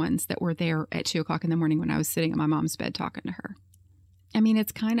they're the ones that were there at 2 o'clock in the morning when I was sitting on my mom's bed talking to her. I mean,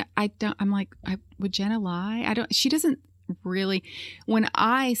 it's kind of, would Jenna lie? She doesn't really, when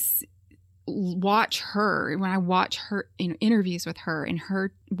I watch her interviews with her and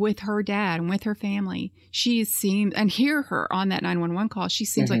with her dad and with her family, she seems, and hear her on that 911 call, she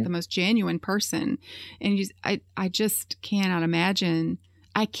seems like the most genuine person. And I just cannot imagine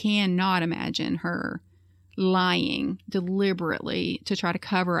her lying deliberately to try to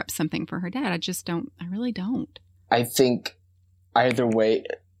cover up something for her dad. I really don't. I think either way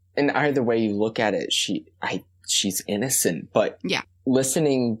you look at it, she's innocent, but yeah.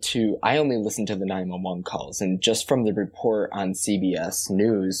 I only listened to the 911 calls, and just from the report on CBS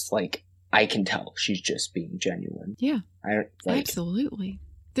News, I can tell she's just being genuine. Yeah, absolutely.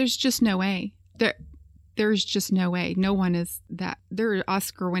 There's just no way. There's just no way. No one is that. There are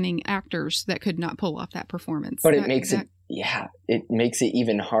Oscar-winning actors that could not pull off that performance. But it makes it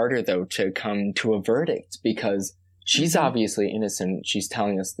even harder, though, to come to a verdict, because she's obviously innocent. She's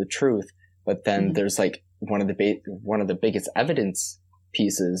telling us the truth, but then there's one of the biggest evidence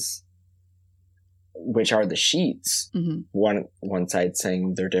pieces, which are the sheets. One side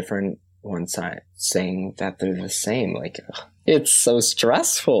saying they're different, one side saying that they're the same. It's so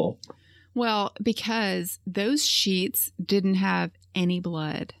stressful. Well, because those sheets didn't have any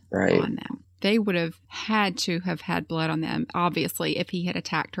blood on them. They would have had to have had blood on them, obviously, if he had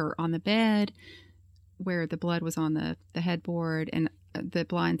attacked her on the bed where the blood was on the headboard and the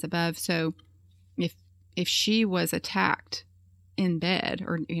blinds above. So if she was attacked in bed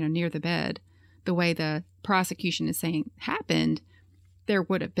or near the bed, the way the prosecution is saying happened, there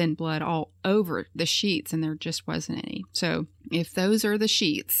would have been blood all over the sheets, and there just wasn't any. So if those are the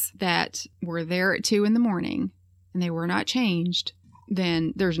sheets that were there at 2 a.m. and they were not changed,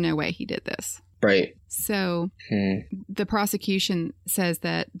 then there's no way he did this. Right. So the prosecution says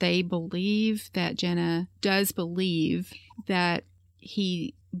that they believe that Jenna does believe that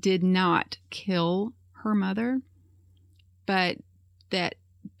he did not kill her mother, but that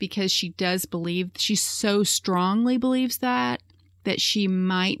because she so strongly believes that she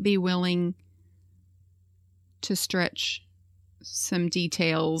might be willing to stretch some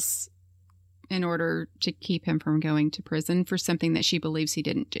details in order to keep him from going to prison for something that she believes he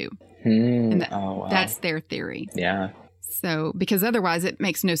didn't do. And that's their theory. Yeah. So, because otherwise it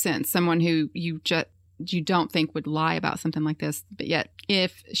makes no sense. Someone who you don't think would lie about something like this, but yet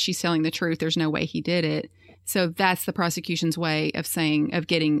if she's telling the truth, there's no way he did it. So that's the prosecution's way of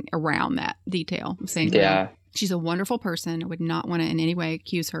getting around that detail. Saying, she's a wonderful person. I would not want to in any way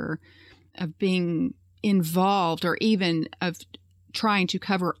accuse her of being involved or even of trying to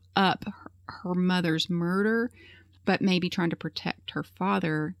cover up her mother's murder, but maybe trying to protect her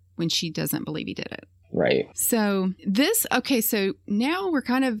father when she doesn't believe he did it. Right. So so now we're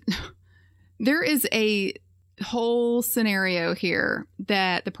kind of, there is a whole scenario here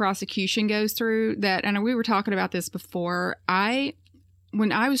that the prosecution goes through that, and we were talking about this before.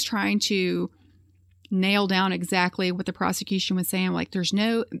 When I was trying to nail down exactly what the prosecution was saying. Like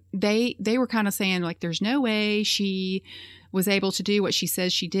they were kind of saying like, there's no way she was able to do what she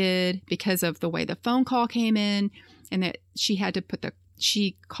says she did because of the way the phone call came in, and that she had to put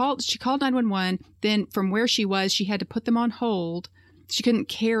she called 911. Then from where she was, she had to put them on hold. She couldn't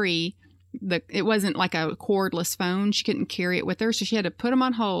carry it wasn't like a cordless phone. She couldn't carry it with her. So she had to put them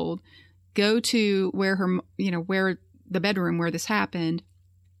on hold, go to where where the bedroom where this happened,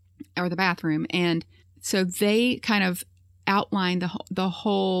 or the bathroom. And so they kind of outlined the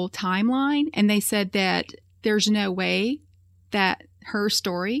whole timeline. And they said that there's no way that her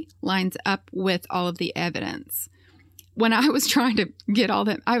story lines up with all of the evidence. When I was trying to get all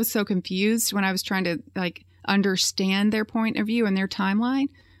that, I was so confused when I was trying to like understand their point of view and their timeline.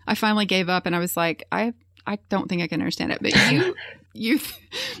 I finally gave up, and I was like, I don't think I can understand it. But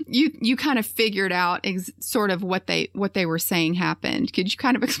you kind of figured out sort of what they were saying happened. Could you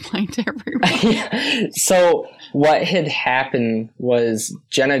kind of explain to everyone? So what had happened was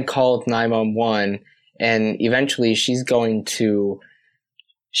Jenna called 911, and eventually she wants to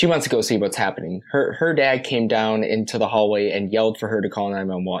go see what's happening. Her dad came down into the hallway and yelled for her to call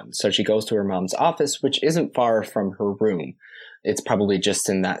 911. So she goes to her mom's office, which isn't far from her room. It's probably just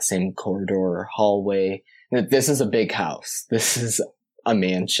in that same corridor hallway. This is a big house. This is a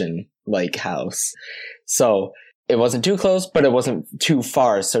mansion-like house. So it wasn't too close, but it wasn't too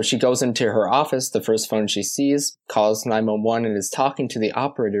far. So she goes into her office, the first phone she sees, calls 911 and is talking to the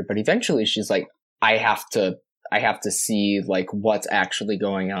operator. But eventually she's like, I have to see like what's actually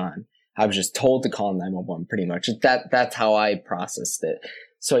going on. I was just told to call 911 pretty much. That's how I processed it.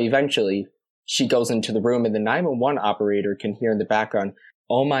 So eventually she goes into the room, and the 911 operator can hear in the background,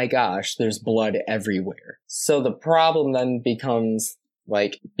 oh my gosh, there's blood everywhere. So the problem then becomes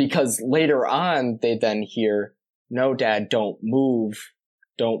like, because later on they then hear, no, Dad, don't move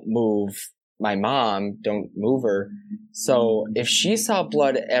my mom, don't move her. So if she saw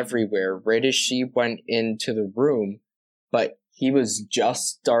blood everywhere right as she went into the room, but he was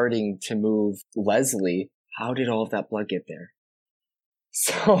just starting to move Leslie, how did all of that blood get there?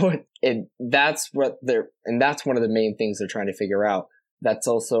 So that's one of the main things they're trying to figure out. That's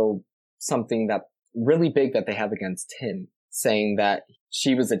also something that really big that they have against him, saying that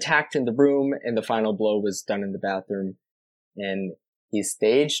she was attacked in the room and the final blow was done in the bathroom, and he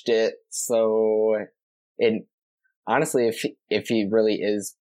staged it. So, honestly, if he really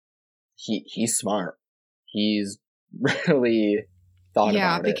is, he's smart. He's really thought about it.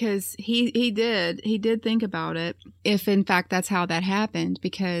 Yeah, because he did think about it. If in fact that's how that happened,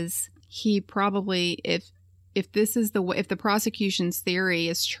 because he probably, if the prosecution's theory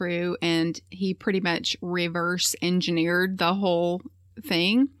is true and he pretty much reverse engineered the whole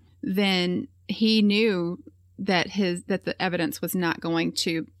thing, then he knew that the evidence was not going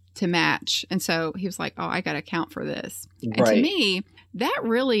to match. And so he was like, oh, I got to account for this. Right. And to me, that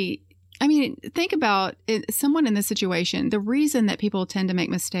really, I mean, think about it, someone in this situation. The reason that people tend to make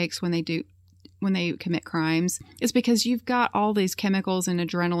mistakes when they commit crimes is because you've got all these chemicals and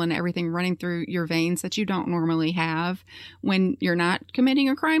adrenaline and everything running through your veins that you don't normally have when you're not committing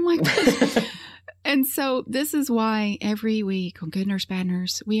a crime like this. And so this is why every week on Good Nurse, Bad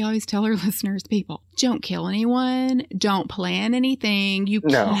Nurse, we always tell our listeners, people, don't kill anyone. Don't plan anything. You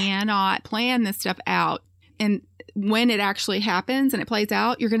cannot plan this stuff out. And when it actually happens and it plays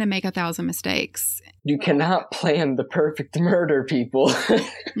out, you're going to make 1,000 mistakes. You cannot plan the perfect murder, people.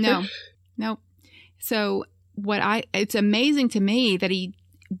 No. So it's amazing to me that he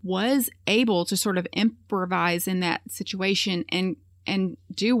was able to sort of improvise in that situation and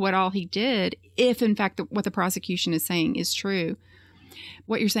do what all he did, if in fact what the prosecution is saying is true.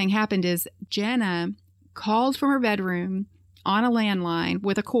 What you're saying happened is Jenna called from her bedroom on a landline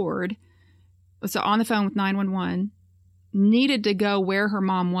with a cord, so on the phone with 911, needed to go where her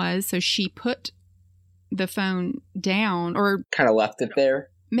mom was, so she put the phone down, or kind of left it there.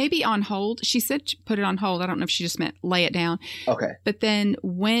 Maybe on hold. She said put it on hold. I don't know if she just meant lay it down. Okay. But then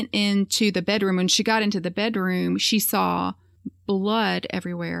went into the bedroom. When she got into the bedroom, she saw blood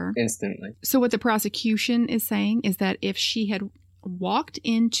everywhere. Instantly. So what the prosecution is saying is that if she had walked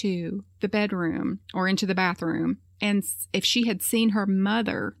into the bedroom or into the bathroom, and if she had seen her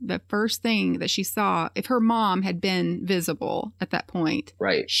mother, the first thing that she saw, if her mom had been visible at that point,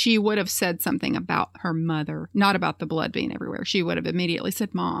 right, she would have said something about her mother, not about the blood being everywhere. She would have immediately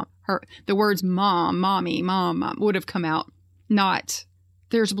said mom. The words mom, mommy, mom would have come out, not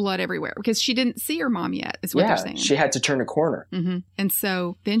there's blood everywhere, because she didn't see her mom yet, is what they're saying. She had to turn a corner. Mm-hmm. And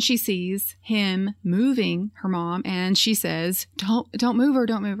so then she sees him moving her mom, and she says, don't move her,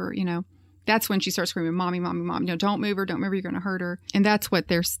 don't move her, you know. That's when she starts screaming, mommy, mommy, mom. No, don't move her, you're going to hurt her. And that's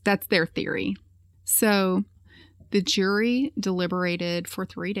their theory. So the jury deliberated for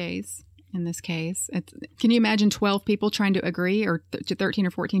 3 days in this case. Can you imagine 12 people trying to agree, or 13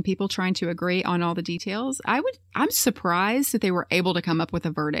 or 14 people trying to agree on all the details? I'm surprised that they were able to come up with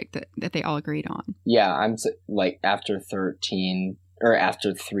a verdict that they all agreed on. Yeah, I'm like after 13 or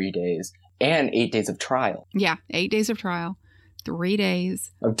after 3 days and 8 days of trial. Yeah, 8 days of trial, 3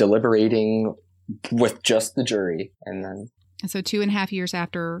 days of deliberating with just the jury. And so 2.5 years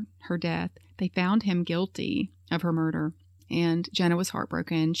after her death, they found him guilty of her murder. And Jenna was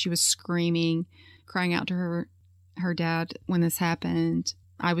heartbroken. She was screaming, crying out to her dad when this happened.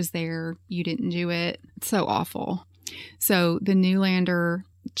 I was there. You didn't do it. It's so awful. So the Newlander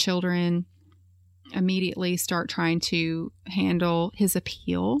children immediately start trying to handle his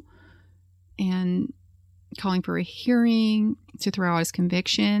appeal and calling for a hearing to throw out his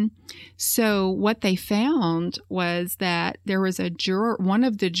conviction. So what they found was that there was a juror, one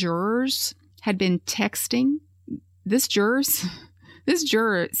of the jurors had been texting. This juror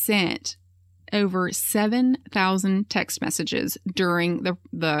sent over 7,000 text messages during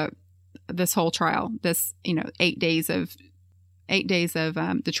this whole trial. This 8 days of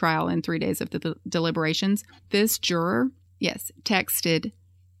the trial and 3 days of the deliberations. This juror, yes, texted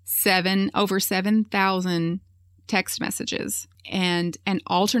over 7,000 text messages, and an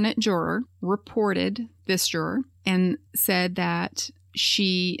alternate juror reported this juror and said that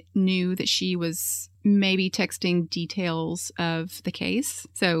she knew that she was maybe texting details of the case.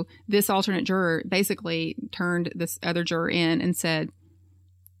 So this alternate juror basically turned this other juror in and said,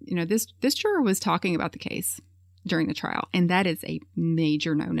 this juror was talking about the case during the trial, and that is a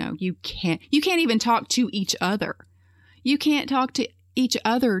major no-no. You can't even talk to each other. You can't talk to each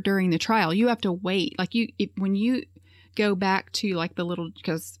other during the trial. You have to wait. Like when you go back to like the little,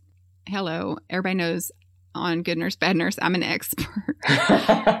 because hello, everybody knows on Good Nurse, Bad Nurse, I'm an expert.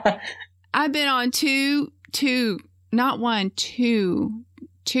 I've been on two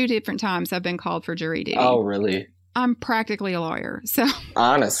different times I've been called for jury duty. Oh, really? I'm practically a lawyer. So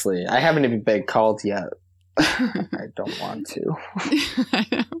honestly, I haven't even been called yet. I don't want to. I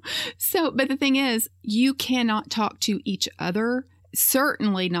know. So, but the thing is, you cannot talk to each other,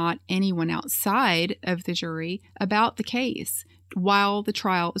 certainly not anyone outside of the jury, about the case while the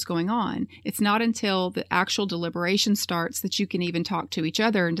trial is going on. It's not until the actual deliberation starts that you can even talk to each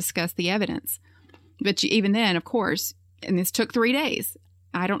other and discuss the evidence. But even then, of course, and this took 3 days.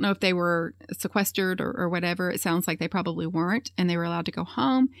 I don't know if they were sequestered or whatever. It sounds like they probably weren't, and they were allowed to go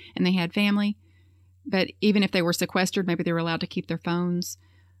home and they had family. But even if they were sequestered, maybe they were allowed to keep their phones,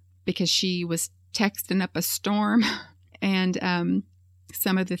 because she was texting up a storm. And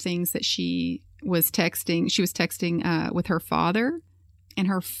some of the things that she was texting with her father, and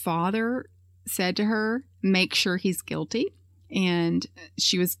her father said to her, make sure he's guilty. And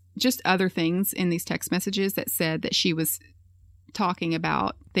she was just other things in these text messages that said that she was talking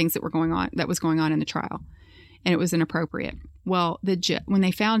about things that was going on in the trial, and it was inappropriate. Well, when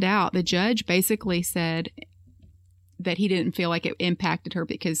they found out, the judge basically said that he didn't feel like it impacted her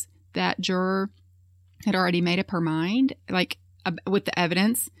because that juror had already made up her mind, like with the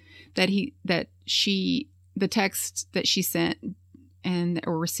evidence that the text that she sent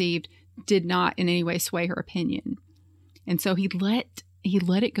or received did not in any way sway her opinion. And so he let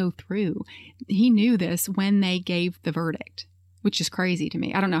it go through. He knew this when they gave the verdict, which is crazy to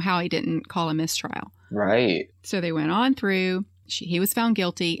me. I don't know how he didn't call a mistrial. Right. So they went on through. He was found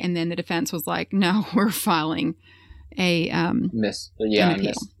guilty, and then the defense was like, "No, we're filing an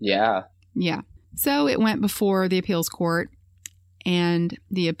appeal." Yeah. So it went before the appeals court, and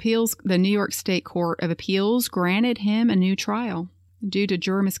the New York State Court of Appeals granted him a new trial due to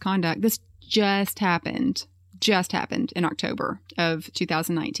juror misconduct. This just happened in October of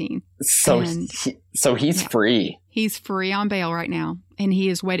 2019. So he's free. He's free on bail right now, and he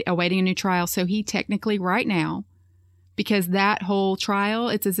is awaiting a new trial. So he technically right now, because that whole trial,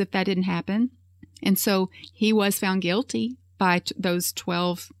 it's as if that didn't happen. And so he was found guilty by those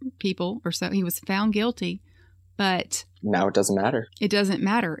 12 people or so. He was found guilty, but now it doesn't matter. It doesn't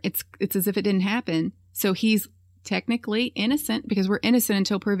matter. It's as if it didn't happen. So he's technically innocent, because we're innocent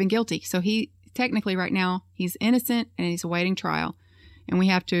until proven guilty. So he technically right now he's innocent and he's awaiting trial, and we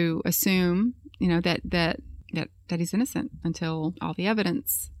have to assume, that he's innocent until all the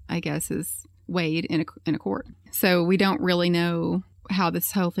evidence, I guess, is weighed in a court. So we don't really know how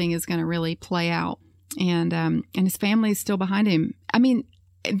this whole thing is going to really play out, and his family is still behind him. I mean,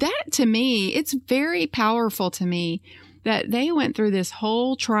 that to me, it's very powerful to me that they went through this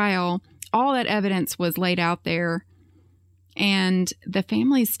whole trial. All that evidence was laid out there, and the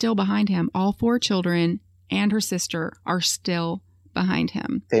family is still behind him. All 4 children and her sister are still behind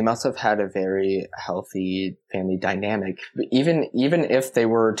him. They must have had a very healthy family dynamic. Even if they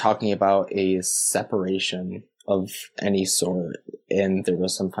were talking about a separation of any sort and there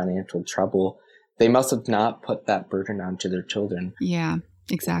was some financial trouble, they must have not put that burden onto their children. Yeah,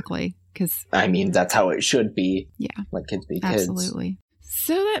 exactly. Because I mean, that's how it should be. Yeah. Let kids be kids. Absolutely.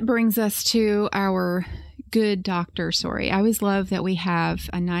 So that brings us to our good doctor story. I always love that we have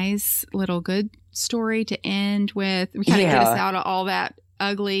a nice little good story to end with. We kind of get us out of all that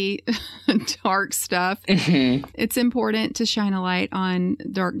ugly, dark stuff. Mm-hmm. It's important to shine a light on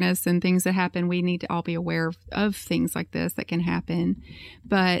darkness and things that happen. We need to all be aware of things like this that can happen.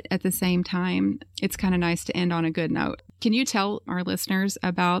 But at the same time, it's kind of nice to end on a good note. Can you tell our listeners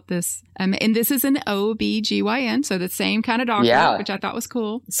about this? And this is an OB/GYN, so the same kind of doctor, which I thought was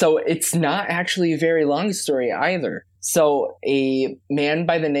cool. So it's not actually a very long story either. So a man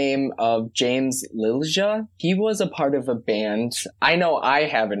by the name of James Lilja, he was a part of a band. I know I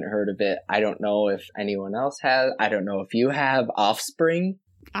haven't heard of it. I don't know if anyone else has. I don't know if you have. Offspring.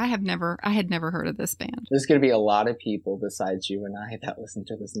 I had never heard of this band. There's going to be a lot of people besides you and I that listen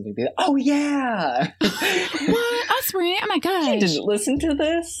to this and be like, oh yeah. What? Offspring? Oh my gosh. You didn't listen to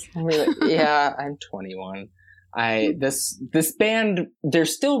this? Like, yeah, I'm 21. This band, they're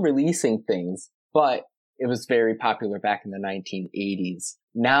still releasing things, but it was very popular back in the 1980s.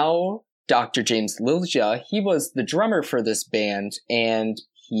 Now, Dr. James Lilja, he was the drummer for this band, and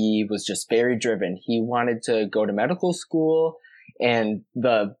he was just very driven. He wanted to go to medical school, and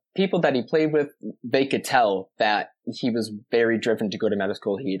the people that he played with, they could tell that he was very driven to go to medical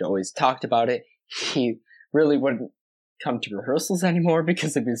school. He had always talked about it. He really wouldn't come to rehearsals anymore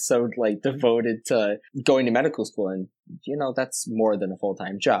because he was so devoted to going to medical school. And, that's more than a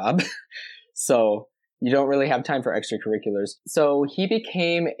full-time job. So you don't really have time for extracurriculars. So he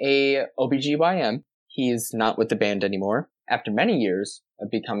became a OB/GYN. He's not with the band anymore. After many years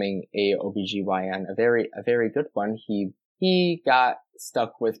of becoming a OB/GYN, a very good one, he got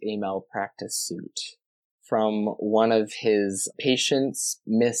stuck with a malpractice suit from one of his patients,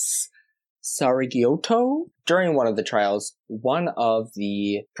 Miss Sargiotto. During one of the trials, one of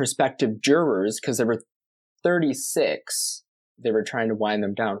the prospective jurors, because there were 36, they were trying to wind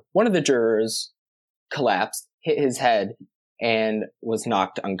them down. One of the jurors collapsed, hit his head, and was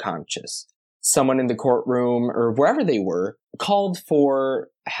knocked unconscious. Someone in the courtroom, or wherever they were, called for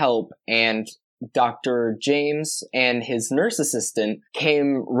help, and Dr. James and his nurse assistant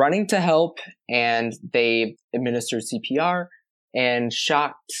came running to help, and they administered CPR and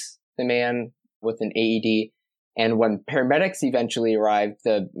shocked the man with an AED. And when paramedics eventually arrived,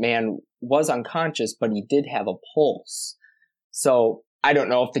 the man was unconscious, but he did have a pulse. So I don't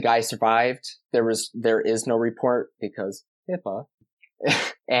know if the guy survived. There is no report because HIPAA.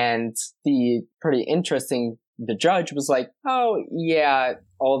 And the the judge was like, oh yeah,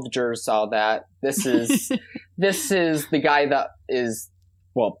 all the jurors saw that. This is the guy that is,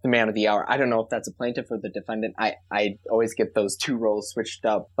 well, the man of the hour. I don't know if that's a plaintiff or the defendant. I always get those two roles switched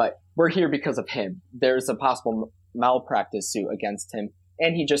up, but we're here because of him. There's a possible malpractice suit against him,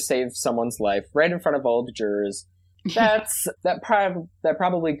 and he just saved someone's life right in front of all the jurors. That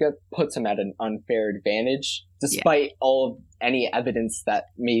probably puts him at an unfair advantage, despite all of any evidence that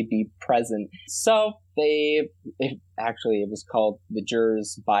may be present. So it was called the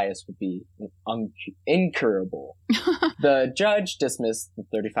juror's bias would be incurable. The judge dismissed the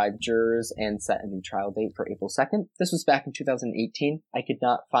 35 jurors and set a new trial date for April 2nd. This was back in 2018. I could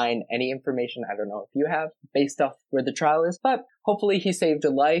not find any information, I don't know if you have, based off where the trial is, but hopefully he saved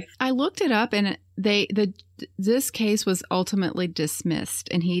a life. I looked it up, and this case was ultimately dismissed,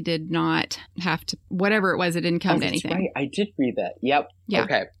 and he did not have to, whatever it was, it didn't come to anything. Right. I did read that. Yep. Yeah.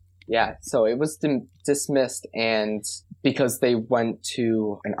 Okay. Yeah. So it was dismissed, and because they went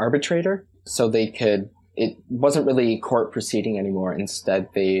to an arbitrator, so it wasn't really a court proceeding anymore. Instead,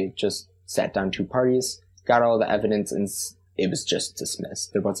 they just sat down two parties, got all the evidence, and it was just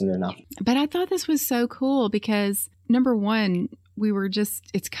dismissed. There wasn't enough. But I thought this was so cool because, number one,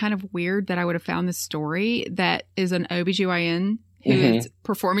 it's kind of weird that I would have found this story that is an OB/GYN who is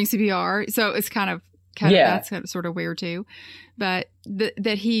performing CPR. So it's kind of that's kind of sort of weird too. But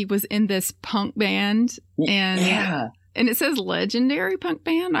that he was in this punk band, and it says legendary punk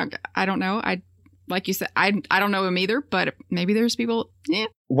band. I don't know. Like you said, I don't know him either, but maybe there's people. Yeah.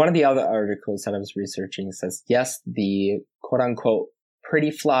 One of the other articles that I was researching says, yes, the quote unquote pretty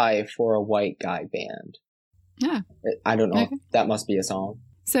fly for a white guy band. Yeah. I don't know. Okay. That must be a song.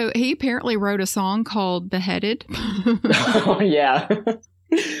 So he apparently wrote a song called Beheaded. Oh, yeah.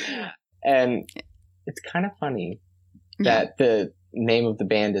 And it's kind of funny that the name of the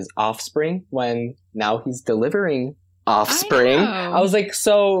band is Offspring when now he's delivering Offspring. I was like,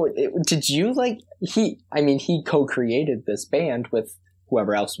 so did you like, he co-created this band with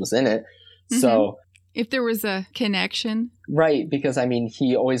whoever else was in it. Mm-hmm. So if there was a connection. Right. Because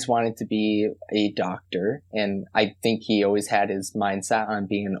he always wanted to be a doctor. And I think he always had his mindset on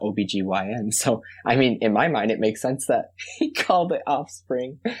being an OBGYN. So, in my mind, it makes sense that he called it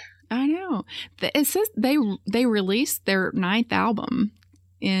Offspring. I know. It says they released their 9th album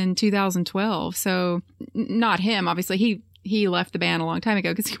in 2012. So not him, obviously. He left the band a long time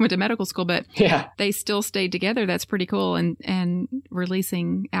ago because he went to medical school, but yeah, they still stayed together. That's pretty cool. And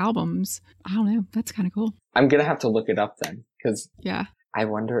releasing albums. I don't know. That's kind of cool. I'm going to have to look it up then because yeah, I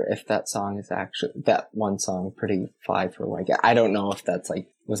wonder if that song is actually, that one song, Pretty Fly for White Guy. I don't know if that's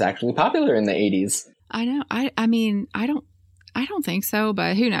was actually popular in the 80s. I know. I don't think so,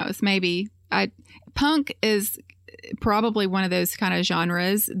 but who knows? Maybe. Punk is probably one of those kind of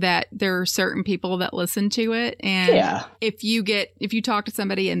genres that there are certain people that listen to it. And yeah, if you talk to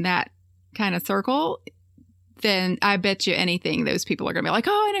somebody in that kind of circle, then I bet you anything those people are going to be like,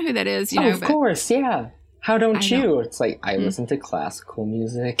 oh, I know who that is. Of course. Yeah. How don't you? It's like, I listen to classical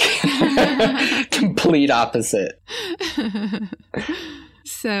music. Complete opposite.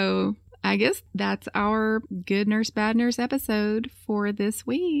 So I guess that's our Good Nurse, Bad Nurse episode for this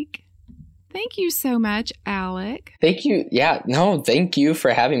week. Thank you so much, Alec. Thank you. Yeah, no, thank you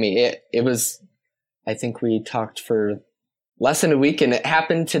for having me. It was, I think we talked for less than a week and it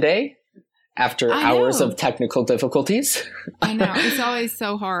happened today after hours of technical difficulties. I know. It's always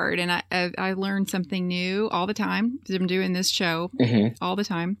so hard. And I learn something new all the time because I'm doing this show all the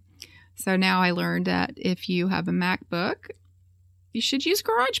time. So now I learned that if you have a MacBook, you should use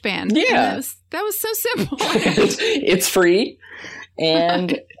GarageBand. Yeah. That was so simple. It's free.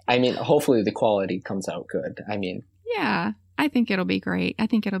 And hopefully the quality comes out good. Yeah, I think it'll be great. I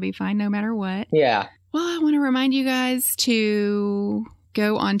think it'll be fine no matter what. Yeah. Well, I want to remind you guys to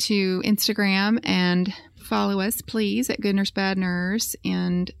go onto Instagram and follow us, please, at Good Nurse, Bad Nurse,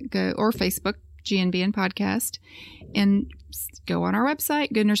 or Facebook, GNBN Podcast, and go on our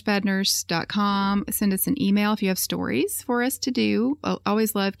website, goodnursebadnurse.com. Send us an email if you have stories for us to do. I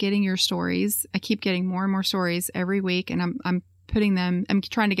always love getting your stories. I keep getting more and more stories every week, and I'm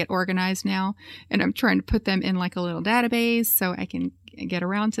trying to get organized now, and I'm trying to put them in like a little database so I can get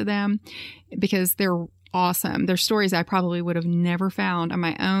around to them because they're awesome. They're stories I probably would have never found on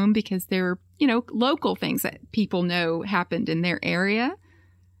my own because they're, local things that people know happened in their area.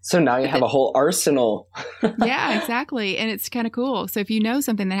 So now you have a whole arsenal. Yeah, exactly. And it's kind of cool. So if you know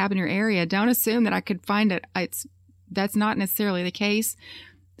something that happened in your area, don't assume that I could find it. That's not necessarily the case.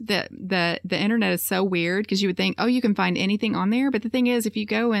 The internet is so weird because you would think, oh, you can find anything on there. But the thing is, if you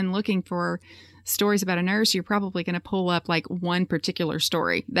go in looking for stories about a nurse, you're probably going to pull up like one particular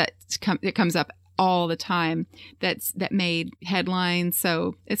story that comes up all the time that made headlines.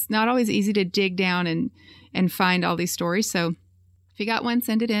 So it's not always easy to dig down and find all these stories. So if you got one,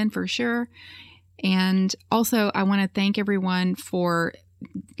 send it in for sure. And also, I want to thank everyone for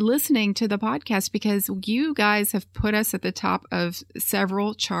listening to the podcast because you guys have put us at the top of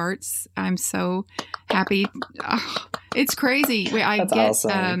several charts. I'm so happy. Oh, it's crazy. That's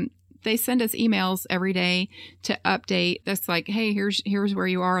awesome. They send us emails every day to update. That's like, hey, here's where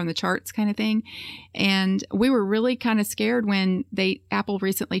you are on the charts kind of thing. And we were really kind of scared when Apple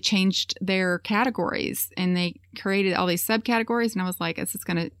recently changed their categories and they created all these subcategories. And I was like, is this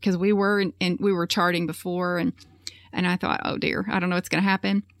gonna? Because we were charting before and I thought, oh dear, I don't know what's going to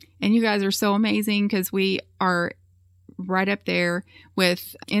happen. And you guys are so amazing because we are right up there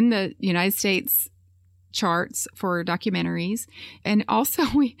in the United States charts for documentaries. And also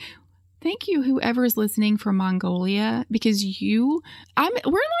thank you whoever is listening from Mongolia because we're in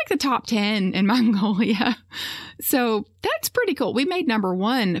like the top 10 in Mongolia. So that's pretty cool. We made number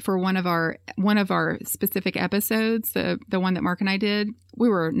 1 for one of our specific episodes, the one that Mark and I did. We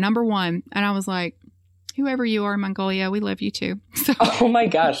were number 1 and I was like, whoever you are in Mongolia, we love you too. So, oh my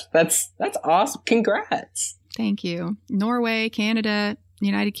gosh, that's awesome. Congrats. Thank you. Norway, Canada,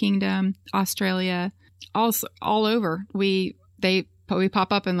 United Kingdom, Australia, all over. We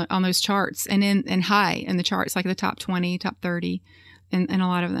pop up on those charts and high in the charts, like the top 20, top 30 in a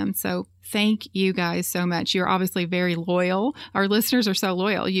lot of them. So thank you guys so much. You're obviously very loyal. Our listeners are so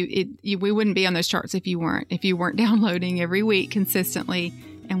loyal. We wouldn't be on those charts if you weren't downloading every week consistently.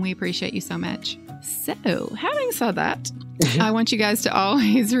 And we appreciate you so much. So, having said that, I want you guys to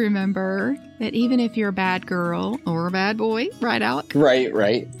always remember that even if you're a bad girl or a bad boy, right, Alec?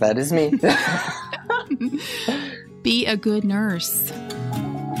 Right. That is me. Be a good nurse.